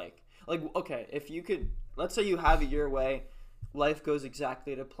this? Like okay, if you could, let's say you have it your way. life goes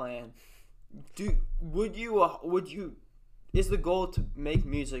exactly to plan, would you is the goal to make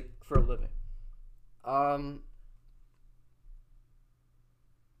music for a living? I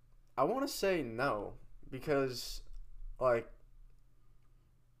want to say no, because like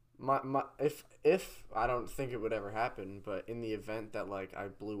my if I don't think it would ever happen, but in the event that like I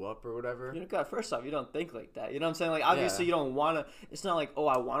blew up or whatever. You know, God, first off, you don't think like that. You know what I'm saying? Like, obviously, you don't want to. It's not like, oh,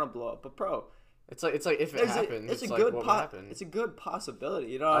 I want to blow up, but bro, it's like if it happens, it's like what would happen. It's a good possibility.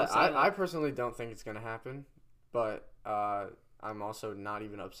 You know what I'm saying? I personally don't think it's gonna happen, but I'm also not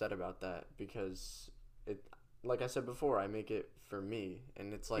even upset about that, because it, like I said before, I make it for me,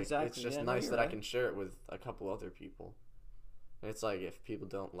 and it's like it's just nice that I can share it with a couple other people. And it's like, if people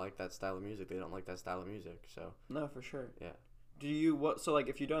don't like that style of music, they don't like that style of music. So no, for sure. Yeah. Do you what? So like,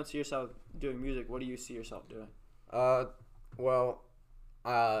 if you don't see yourself doing music, what do you see yourself doing? Well,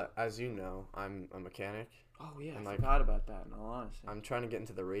 as you know, I'm a mechanic. Oh yeah, I forgot about that. In all honesty, I'm trying to get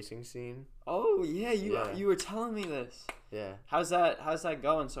into the racing scene. Oh yeah, you were telling me this. Yeah. How's that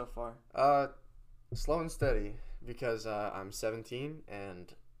going so far? Slow and steady, because I'm 17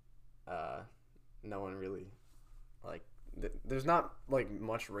 and no one really like. There's not like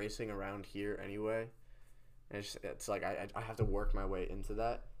much racing around here anyway. And it's like I have to work my way into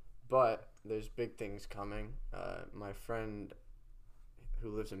that. But there's big things coming. My friend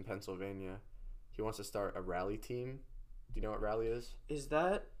who lives in Pennsylvania, he wants to start a rally team. Do you know what rally is? Is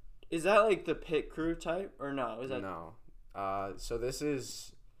that like the pit crew type, or no? Is that No. So this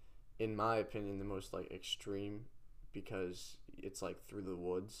is, in my opinion, the most like extreme, because it's like through the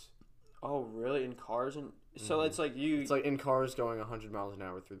woods. Oh really? In cars? And so it's like It's like in cars going 100 miles an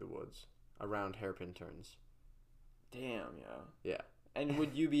hour through the woods around hairpin turns. Damn, yeah. Yeah. And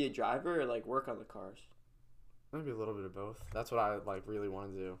would you be a driver or like work on the cars? Maybe a little bit of both. That's what I like really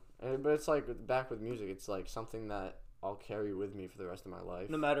want to do. But it's like back with music, it's like something that I'll carry with me for the rest of my life.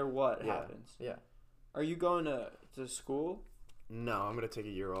 No matter what happens. Yeah. Are you going to school? No, I'm gonna take a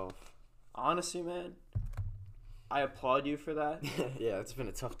year off. Honestly, man, I applaud you for that. Yeah, it's been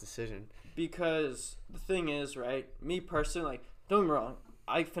a tough decision. Because the thing is, right, me personally, like, don't get me wrong,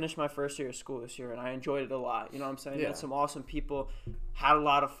 I finished my first year of school this year, and I enjoyed it a lot, you know what I'm saying? Yeah. Met some awesome people, had a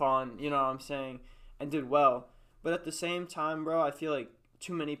lot of fun, you know what I'm saying, and did well. But at the same time, bro, I feel like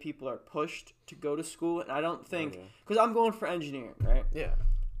too many people are pushed to go to school, and I don't think, because I'm going for engineering, right? Yeah.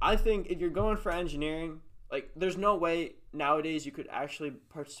 I think if you're going for engineering, like, there's no way nowadays you could actually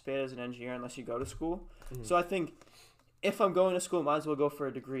participate as an engineer unless you go to school. Mm-hmm. So I think if I'm going to school, I might as well go for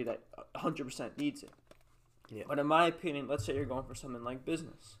a degree that 100% needs it. Yeah. But in my opinion, let's say you're going for something like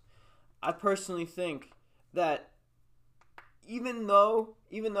business. I personally think that even though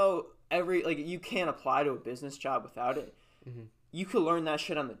you can't apply to a business job without it, you could learn that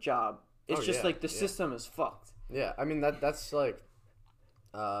shit on the job. It's the system is fucked. Yeah, I mean that's like,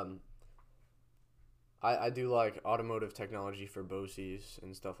 I do like automotive technology for BOCES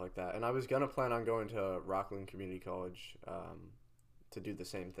and stuff like that, and I was gonna plan on going to Rockland Community College to do the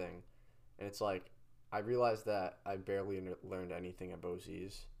same thing, and it's like I realized that I barely learned anything at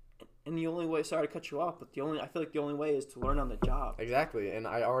BOCES. And the only way, sorry to cut you off, but I feel like the only way is to learn on the job. Exactly, and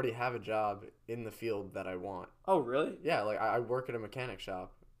I already have a job in the field that I want. Oh, really? Yeah, like I work at a mechanic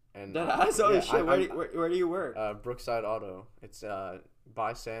shop. And shit. Where do you work? Brookside Auto. It's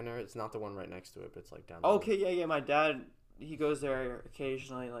by Sander. It's not the one right next to it, but it's like down. Okay, yeah. My dad, he goes there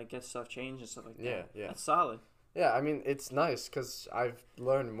occasionally, like gets stuff changed and stuff like that. Yeah. That's solid. Yeah, I mean it's nice because I've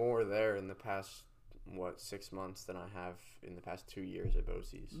learned more there in the past 6 months than I have in the past 2 years at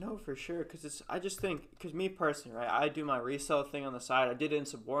BOCES. No, for sure. I just think, because me personally, right, I do my resale thing on the side. I did it in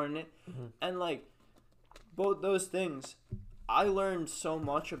subordinate, and like both those things, I learned so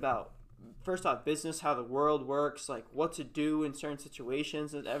much about, first off, business, how the world works, like what to do in certain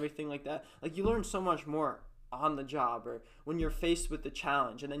situations and everything like that. Like you learn so much more on the job, or when you're faced with the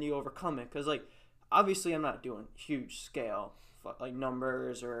challenge and then you overcome it. Because like obviously I'm not doing huge scale like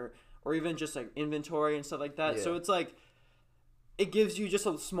numbers or even just like inventory and stuff like that. Yeah. So it's like it gives you just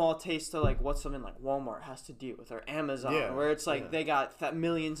a small taste of like what something like Walmart has to deal with, or Amazon, where it's like they got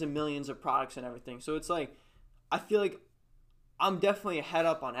millions and millions of products and everything. So it's like I feel like I'm definitely a head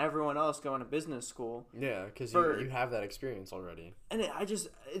up on everyone else going to business school. Yeah, because you have that experience already. And I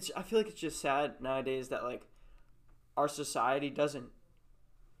feel like it's just sad nowadays that like our society doesn't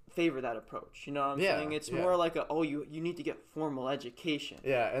favor that approach. You know what I'm saying? It's more like you need to get formal education.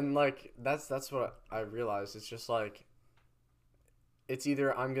 Yeah, and like that's what I realized. It's just like it's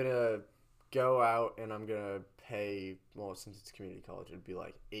either I'm gonna go out and I'm gonna pay, well, since it's community college, it'd be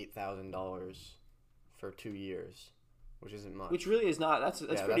like $8,000 for 2 years. which isn't much. Which really is not. That's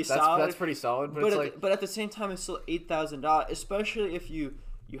pretty that's solid. That's pretty solid, but it's but at the same time, it's still $8,000, especially if you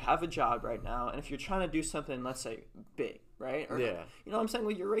have a job right now, and if you're trying to do something, let's say, big, right? Or, yeah. You know what I'm saying?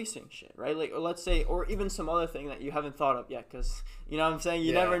 Like, you're racing shit, right? Like, or let's say, or even some other thing that you haven't thought of yet, because, you know what I'm saying?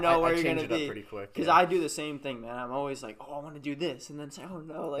 You never know where you're going to be. Pretty quick. Because I do the same thing, man. I'm always like, oh, I want to do this, and then say, oh,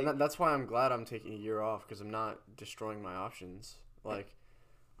 no. Like, that's why I'm glad I'm taking a year off, because I'm not destroying my options. Like,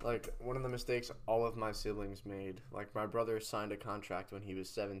 one of the mistakes all of my siblings made, like, my brother signed a contract when he was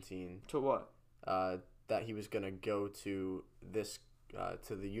 17. To what? That he was going to go to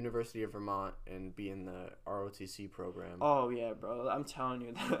to the University of Vermont and be in the ROTC program. Oh, yeah, bro. I'm telling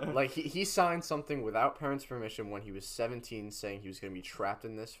you that. Like, he signed something without parents' permission when he was 17, saying he was going to be trapped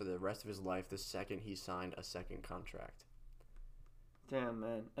in this for the rest of his life the second he signed a second contract. Damn,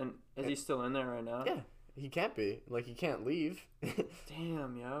 man. And is he still in there right now? Yeah. He can't be. Like, he can't leave.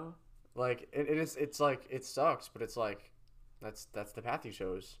 Damn, yo. Like, it's like, it sucks, but it's like, that's the path he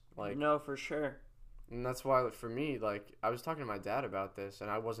chose. Like, no, for sure. And that's why, for me, like, I was talking to my dad about this, and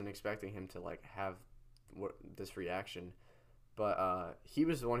I wasn't expecting him to, like, have this reaction. But he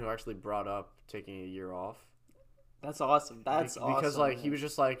was the one who actually brought up taking a year off. That's awesome. That's awesome. Because, like, man. He was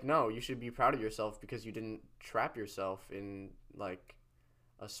just like, no, you should be proud of yourself because you didn't trap yourself in, like,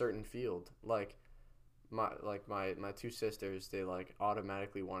 a certain field. Like, my two sisters, they, like,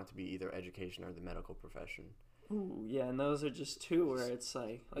 automatically wanted to be either education or the medical profession. Ooh, yeah, and those are just two where it's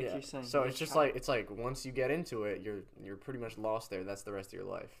like yeah. You're saying. So it's just like once you get into it, you're pretty much lost there. That's the rest of your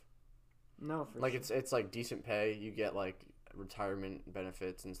life. No, for like sure. it's like decent pay. You get like retirement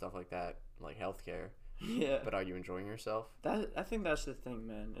benefits and stuff like that, like healthcare. Yeah. But are you enjoying yourself? I think that's the thing,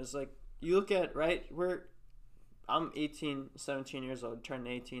 man. It's like you look at I'm 18, 17 years old,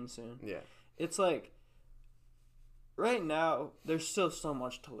 turning 18 soon. Yeah. It's like right now there's still so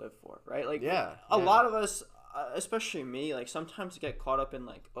much to live for, right? Like a lot of us. Especially me, like sometimes get caught up in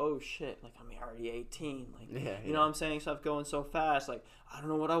like, oh shit, like I'm already 18, like you know what I'm saying, stuff going so fast, like I don't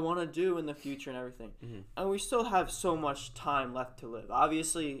know what I want to do in the future and everything. And we still have so much time left to live.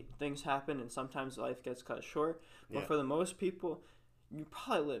 Obviously things happen and sometimes life gets cut short, but for the most people you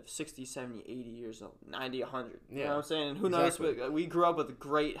probably live 60, 70, 80 years old, 90, 100. You know what I'm saying? And who knows, but we grew up with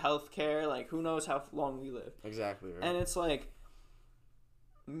great health care, like who knows how long we live. Exactly right. And it's like,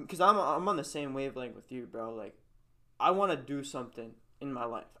 because I'm on the same wavelength with you, bro. Like, I want to do something in my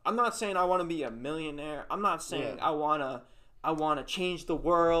life. I'm not saying I want to be a millionaire. I'm not saying I wanna change the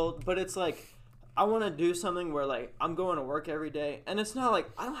world. But it's like, I want to do something where like I'm going to work every day, and it's not like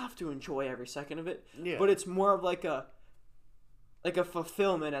I don't have to enjoy every second of it. Yeah. But it's more of like a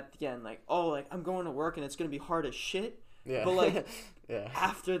fulfillment at the end. Like, oh, like I'm going to work and it's gonna be hard as shit. Yeah. But like,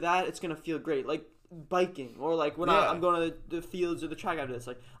 after that, it's gonna feel great. Like biking or like when I'm going to the fields or the track after this,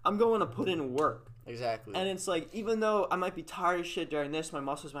 like I'm going to put in work. Exactly. And it's like, even though I might be tired as shit during this, my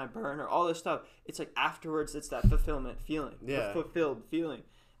muscles might burn or all this stuff, it's like afterwards it's that fulfillment feeling. The fulfilled feeling.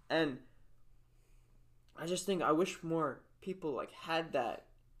 And I just think I wish more people like had that,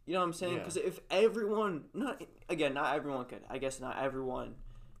 you know what I'm saying? Because if everyone, not everyone could, I guess not everyone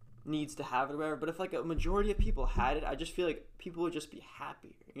needs to have it or whatever, but if like a majority of people had it, I just feel like people would just be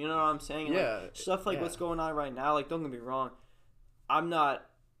happier. You know what I'm saying? And, like, stuff like what's going on right now, like don't get me wrong, I'm not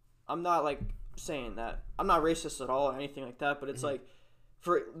like saying that I'm not racist at all or anything like that, but it's like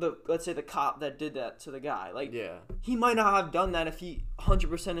for let's say the cop that did that to the guy, like he might not have done that if he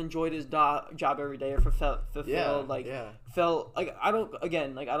 100% enjoyed his job every day or felt fulfilled, felt like I don't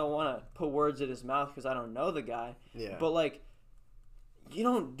want to put words in his mouth because I don't know the guy, but like you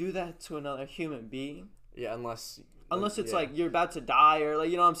don't do that to another human being. Yeah, unless it's like you're about to die or like,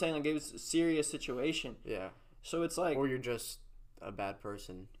 you know what I'm saying, like it was a serious situation. Yeah. So it's like, or you're just a bad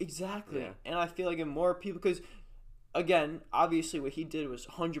person. Exactly. Yeah. And I feel like in more people, because again, obviously what he did was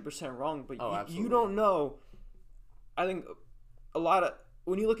 100% wrong, but you don't know. I think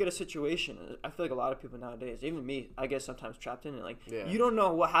when you look at a situation, I feel like a lot of people nowadays, even me, I get sometimes trapped in it. Like, you don't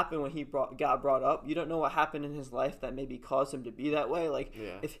know what happened when he got brought up. You don't know what happened in his life that maybe caused him to be that way. Like,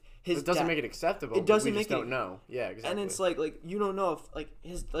 if it doesn't make it acceptable. It doesn't make it. Don't know. Yeah, exactly. And it's like you don't know if like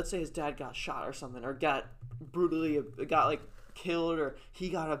let's say his dad got shot or something, or got like killed, or he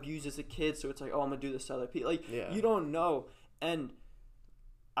got abused as a kid. So it's like, oh, I'm gonna do this to other people. Like, you don't know, and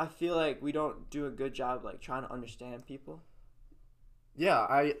I feel like we don't do a good job like trying to understand people. Yeah,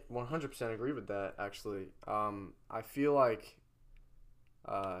 I 100% agree with that, actually. I feel like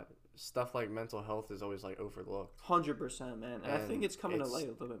stuff like mental health is always, like, overlooked. 100%, man. And I think it's coming to light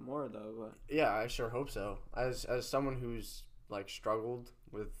a little bit more, though. But yeah, I sure hope so. As someone who's, like, struggled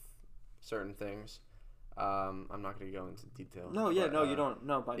with certain things, I'm not going to go into detail. No, you don't.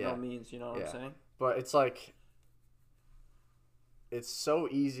 No, by no means, you know what I'm saying? But it's like, it's so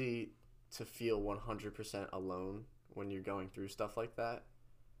easy to feel 100% alone when you're going through stuff like that.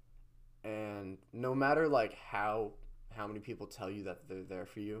 And no matter like how many people tell you that they're there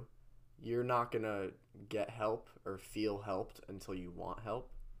for you, you're not going to get help or feel helped until you want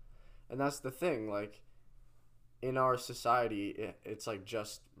help. And that's the thing, like in our society, it's like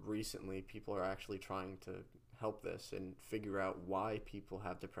just recently people are actually trying to help this and figure out why people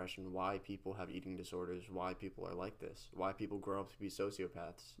have depression, why people have eating disorders, why people are like this, why people grow up to be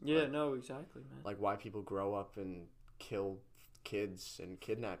sociopaths. Yeah, like, no, exactly, man. Like why people grow up and kill kids and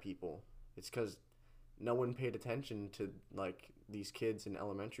kidnap people. It's because no one paid attention to like these kids in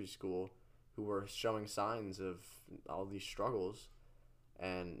elementary school who were showing signs of all these struggles,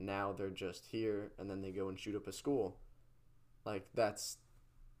 and now they're just here and then they go and shoot up a school. Like that's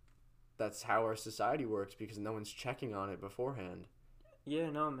how our society works because no one's checking on it beforehand. Yeah,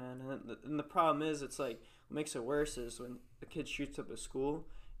 no, man. And the problem is, it's like, what makes it worse is when a kid shoots up a school,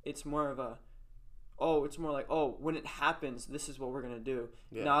 it's more of a, it's more like, when it happens, this is what we're going to do.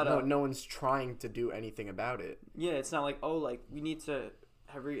 Yeah, Not no one's trying to do anything about it. Yeah, it's not like, we need to,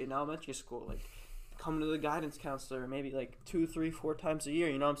 in elementary school, like, come to the guidance counselor maybe like 2, 3, 4 times a year,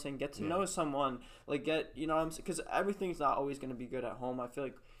 you know what I'm saying? Get to know someone, like you know what I'm saying? Because everything's not always going to be good at home. I feel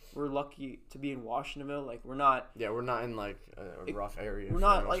like we're lucky to be in Washingtonville. Like, we're not... Yeah, we're not in, like, a rough area. We're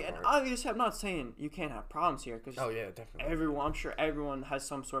not, like... And obviously, I'm not saying you can't have problems here, because... Oh, yeah, definitely. I'm sure everyone has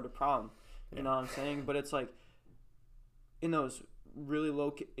some sort of problem. You know what I'm saying? But it's, like, in those really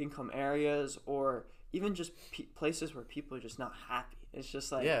low-income areas, or even just places where people are just not happy. It's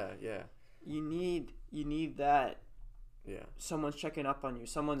just, like... Yeah. You need that... Yeah. Someone's checking up on you.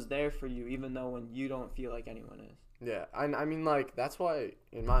 Someone's there for you, even though when you don't feel like anyone is. Yeah, I mean, like, that's why,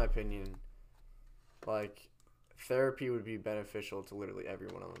 in my opinion, like, therapy would be beneficial to literally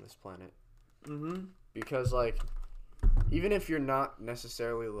everyone on this planet. Mm-hmm. Because, like, even if you're not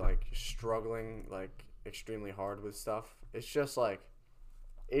necessarily, like, struggling, like, extremely hard with stuff, it's just, like,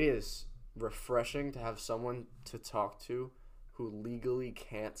 it is refreshing to have someone to talk to who legally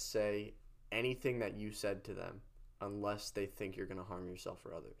can't say anything that you said to them unless they think you're going to harm yourself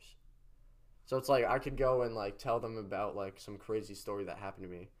or others. So it's like I could go and like tell them about like some crazy story that happened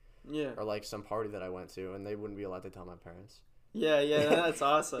to me. Yeah. Or like some party that I went to and they wouldn't be allowed to tell my parents. Yeah, that's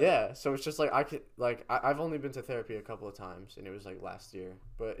awesome. Yeah, so it's just like I could like I've only been to therapy a couple of times and it was like last year,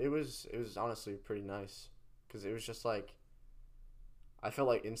 but it was honestly pretty nice cuz it was just like I felt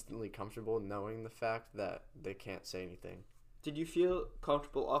like instantly comfortable knowing the fact that they can't say anything. Did you feel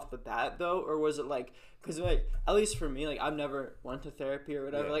comfortable off the bat though, or was it like, cuz like at least for me, like I've never went to therapy or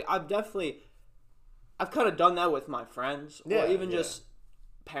whatever. Yeah. Like I've kind of done that with my friends or even just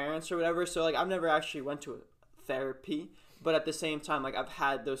parents or whatever. So like I've never actually went to a therapy, but at the same time, like I've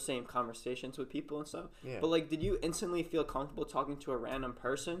had those same conversations with people and stuff. Yeah. But like, did you instantly feel comfortable talking to a random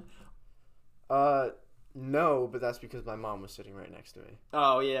person? No, but that's because my mom was sitting right next to me.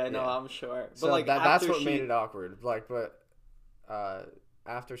 Oh yeah, no, I'm sure. But so like that's what made it awkward. Like, but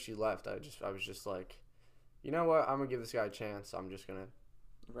after she left, I was just like, you know what? I'm gonna give this guy a chance. I'm just gonna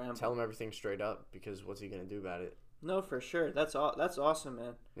tell him everything straight up because what's he gonna do about it? No, for sure. That's awesome,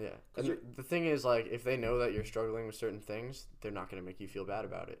 man. Yeah, and the thing is, like, if they know that you're struggling with certain things, they're not gonna make you feel bad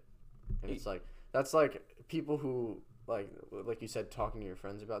about it. And it's like that's like people who like you said, talking to your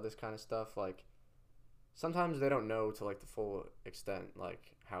friends about this kind of stuff. Like sometimes they don't know to like the full extent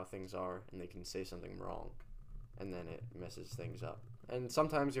like how things are, and they can say something wrong, and then it messes things up. And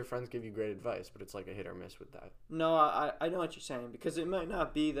sometimes your friends give you great advice, but it's like a hit or miss with that. No, I know what you're saying, because it might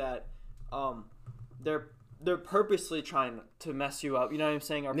not be that they're purposely trying to mess you up, you know what I'm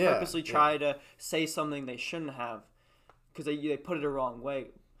saying, or purposely try to say something they shouldn't have because they put it the wrong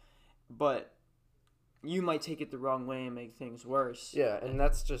way, but you might take it the wrong way and make things worse. Yeah, and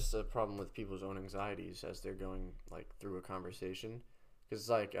that's just a problem with people's own anxieties as they're going like through a conversation. Because,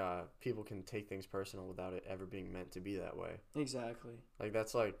 like, people can take things personal without it ever being meant to be that way. Exactly. Like,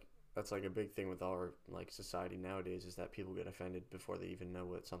 that's a big thing with our, like, society nowadays is that people get offended before they even know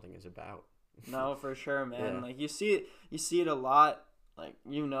what something is about. No, for sure, man. Yeah. Like, you see it a lot. Like,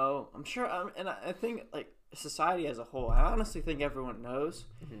 you know, I'm sure, and I think, like, society as a whole, I honestly think everyone knows.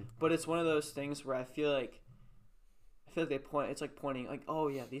 Mm-hmm. But it's one of those things where I feel like they point, it's like pointing, like, oh,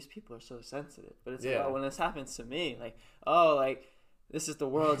 yeah, these people are so sensitive. But it's like, oh, when this happens to me, like, oh, like, this is the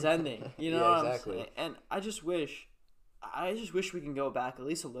world's ending, you know. Yeah, exactly. What I'm saying? And I just wish we can go back at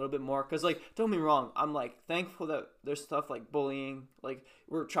least a little bit more, because, like, don't be wrong, I'm like thankful that there's stuff like bullying, like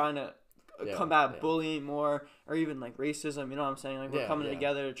we're trying to combat bullying more, or even like racism, you know what I'm saying, like we're coming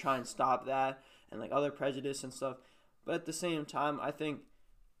together to try and stop that, and like other prejudice and stuff. But at the same time, I think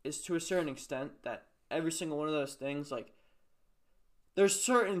it's to a certain extent that every single one of those things, like there's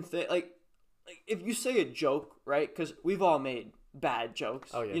certain things like if you say a joke, right? Because we've all made bad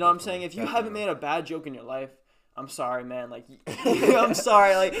jokes. Oh yeah, you know what I'm saying? If you haven't made a bad joke in your life, I'm sorry, man. Like, I'm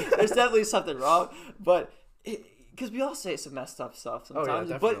sorry. Like, there's definitely something wrong. But because we all say some messed up stuff sometimes.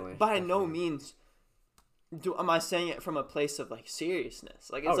 Oh, yeah, definitely, but by no means am I saying it from a place of like seriousness.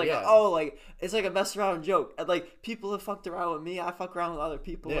 Like, it's like it's like a mess around joke. And, like, people have fucked around with me. I fuck around with other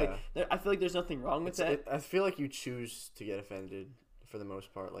people. Yeah. Like, I feel like there's nothing wrong with that. I feel like you choose to get offended for the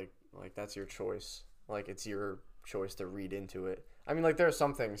most part. Like that's your choice. Like, it's your choice to read into it. I mean, like, there are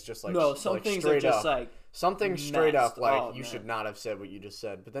some things just like some like things are just up. like something straight up like you man. should not have said what you just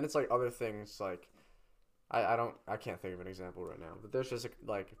said. But then it's like other things like I can't think of an example right now. But there's just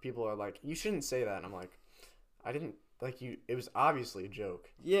like people are like, you shouldn't say that, and I'm like, I didn't like you. It was obviously a joke.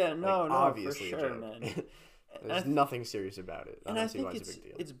 Yeah, no, obviously for sure, man. There's nothing serious about it. And I think it's a big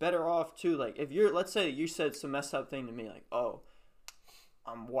deal. It's better off too. Like, if you're, let's say you said some messed up thing to me, like, oh,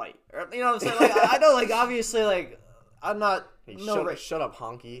 I'm white, or, you know what I'm saying? Like, I know, like, obviously, like, I'm not. Hey, no, shut up,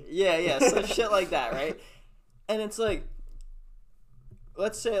 honky. Yeah, so shit like that, right? And it's like,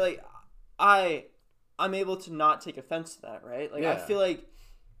 let's say, like, I'm able to not take offense to that, right? Like, I feel like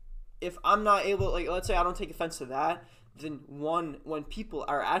if I'm not able, like, let's say I don't take offense to that, then when people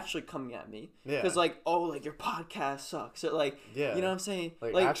are actually coming at me, because like, oh, like, your podcast sucks, or like, you know what I'm saying,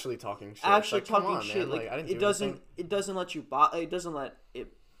 like actually talking shit, shit, like, it doesn't let you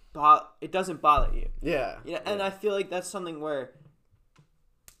it doesn't bother you. Yeah. And I feel like that's something where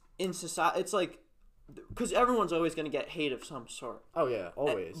in society it's like, because everyone's always going to get hate of some sort. Oh yeah,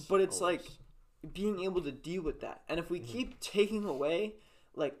 always. But it's like being able to deal with that. And if we keep taking away,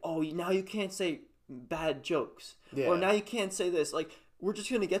 like, oh, now you can't say bad jokes, or now you can't say this, like, we're just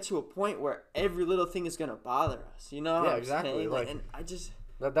going to get to a point where every little thing is going to bother us, you know? Yeah, exactly. Like, and I just...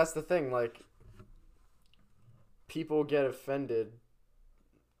 That's the thing, like, people get offended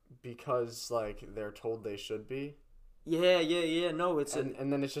because, like, they're told they should be. Yeah, no, it's...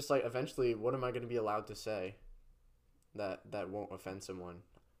 And then it's just, like, eventually, what am I going to be allowed to say that won't offend someone?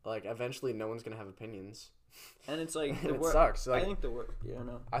 Like, eventually, no one's going to have opinions. And it's like... it sucks. Like, I think the word... Yeah,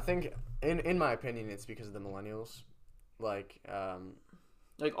 no. I think, in my opinion, it's because of the millennials. Like,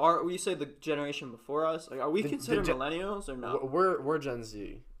 like, are we say the generation before us? Like, are we considered millennials or no? We're Gen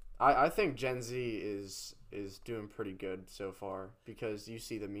Z. I think Gen Z is doing pretty good so far because you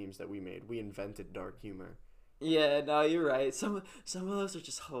see the memes that we made. We invented dark humor. Yeah, no, you're right. Some of those are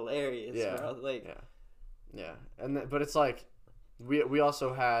just hilarious. Yeah, bro. Like, yeah. But it's like we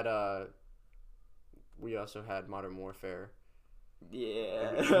also had Modern Warfare.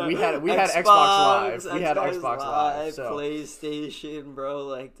 Yeah, we had Xbox Live. We had Xbox Live. So. PlayStation, bro.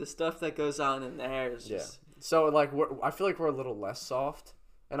 Like, the stuff that goes on in there is just. Yeah. So like I feel like we're a little less soft,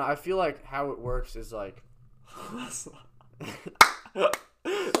 and I feel like how it works is like.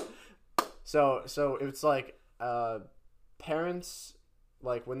 So it's like parents,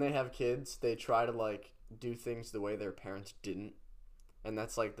 like, when they have kids, they try to like do things the way their parents didn't, and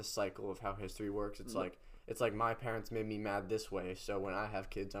that's like the cycle of how history works. It's like my parents made me mad this way, so when I have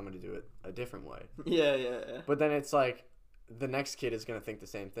kids, I'm going to do it a different way. Yeah. But then it's like the next kid is going to think the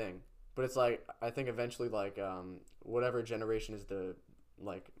same thing. But it's like, I think eventually, like, whatever generation is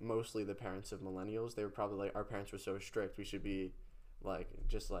mostly the parents of millennials, they were probably like, our parents were so strict, we should be, like,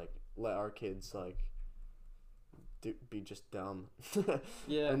 just, like, let our kids, like, be just dumb.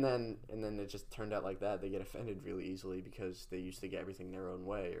 Yeah. And then it just turned out like that. They get offended really easily because they used to get everything their own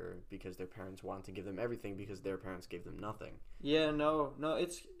way, or because their parents wanted to give them everything because their parents gave them nothing. Yeah, no,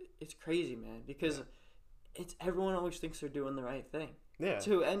 it's crazy, man, because it's everyone always thinks they're doing the right thing. Yeah.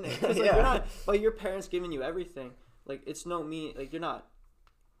 Too, and because like, you're not, but your parents giving you everything, like, it's no mean, like, you're not.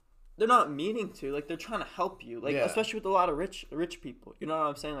 They're not meaning to, like, they're trying to help you, like, especially with a lot of rich people. You know what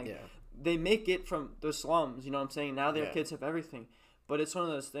I'm saying? Like, they make it from the slums, you know what I'm saying? Now their kids have everything. But it's one of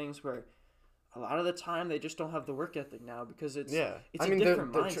those things where a lot of the time they just don't have the work ethic now because it's a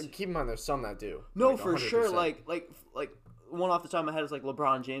different mindset. Keep in mind, there's some that do. No, like, for 100%. Sure. Like one off the top of my head is like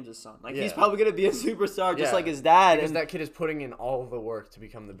LeBron James' son. Like, he's probably going to be a superstar just like his dad. Because that kid is putting in all the work to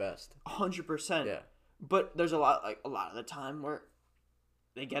become the best. 100%. Yeah. But there's a lot of the time where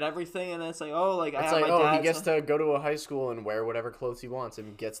they get everything, and then it's like, oh, like, I have like, my dad. He gets to go to a high school and wear whatever clothes he wants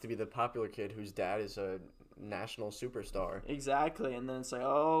and gets to be the popular kid whose dad is a national superstar. Exactly. And then it's like,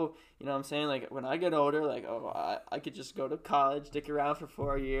 oh, you know what I'm saying? Like, when I get older, like, oh, I could just go to college, stick around for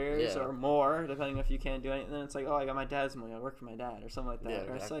 4 years or more, depending if you can't do anything. And then it's like, oh, I got my dad's money, I work for my dad, or something like that.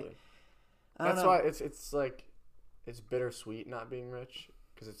 Yeah, or exactly. It's like, that's why it's like, it's bittersweet not being rich,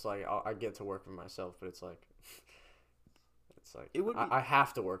 because it's like, I get to work for myself, but it's like, it's like It would be, I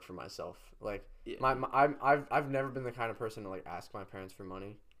have to work for myself. Like yeah. I've never been the kind of person to like ask my parents for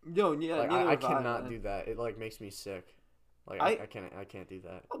money. No, yeah, Like neither I have cannot man. do that. It like makes me sick. Like I can't do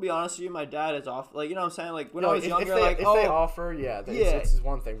that. I'll be honest with you, my dad is off. Like, you know what I'm saying? Like, when No, I was younger, if like, they offer, yeah, it's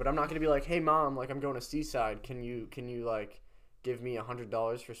one thing. But I'm not gonna be like, hey mom, like I'm going to Seaside. Can you like give me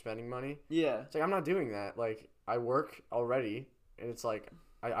 $100 for spending money? Yeah. It's like I'm not doing that. Like I work already, and it's like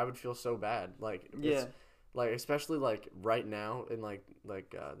I would feel so bad. Like it's, like especially like right now in like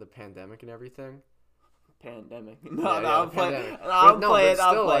the pandemic and everything. Pandemic. I'm playing.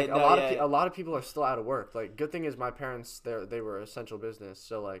 A lot of people are still out of work. Like, good thing is my parents, they were essential business,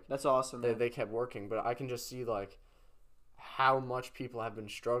 so like that's awesome. They kept working, but I can just see like how much people have been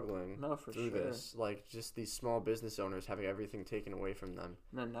struggling through this. Like, just these small business owners having everything taken away from them.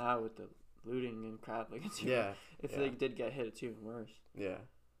 And then now with the looting and crap, like it's if they did get hit, it's even worse. Yeah.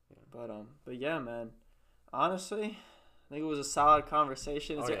 But yeah, man. Honestly, I think it was a solid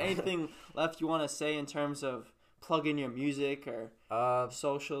conversation. Is there anything left you want to say in terms of plugging your music or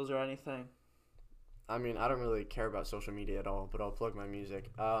socials or anything? I mean, I don't really care about social media at all, but I'll plug my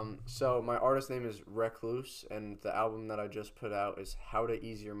music. So my artist name is Recluse, and the album that I just put out is How to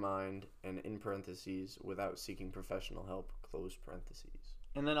Ease Your Mind, and in parentheses, without seeking professional help, close parentheses.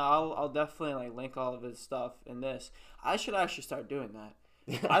 And then I'll definitely like link all of his stuff in this. I should actually start doing that.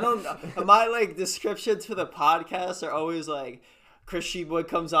 I don't know. My like descriptions for the podcast are always like Chris Sheboy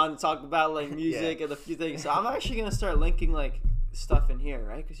comes on to talk about like music and a few things. So I'm actually gonna start linking like stuff in here,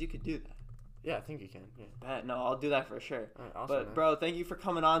 right? Because you could do that. Yeah, I think you can. Yeah. No, I'll do that for sure. All right, awesome, but man. Bro, thank you for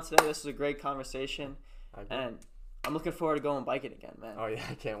coming on today. This was a great conversation, and I'm looking forward to going biking again, man. Oh yeah,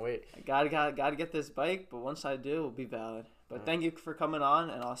 I can't wait. I gotta get this bike, but once I do, it'll be valid. But thank you for coming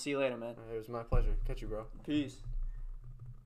on, and I'll see you later, man. It was my pleasure. Catch you, bro. Peace.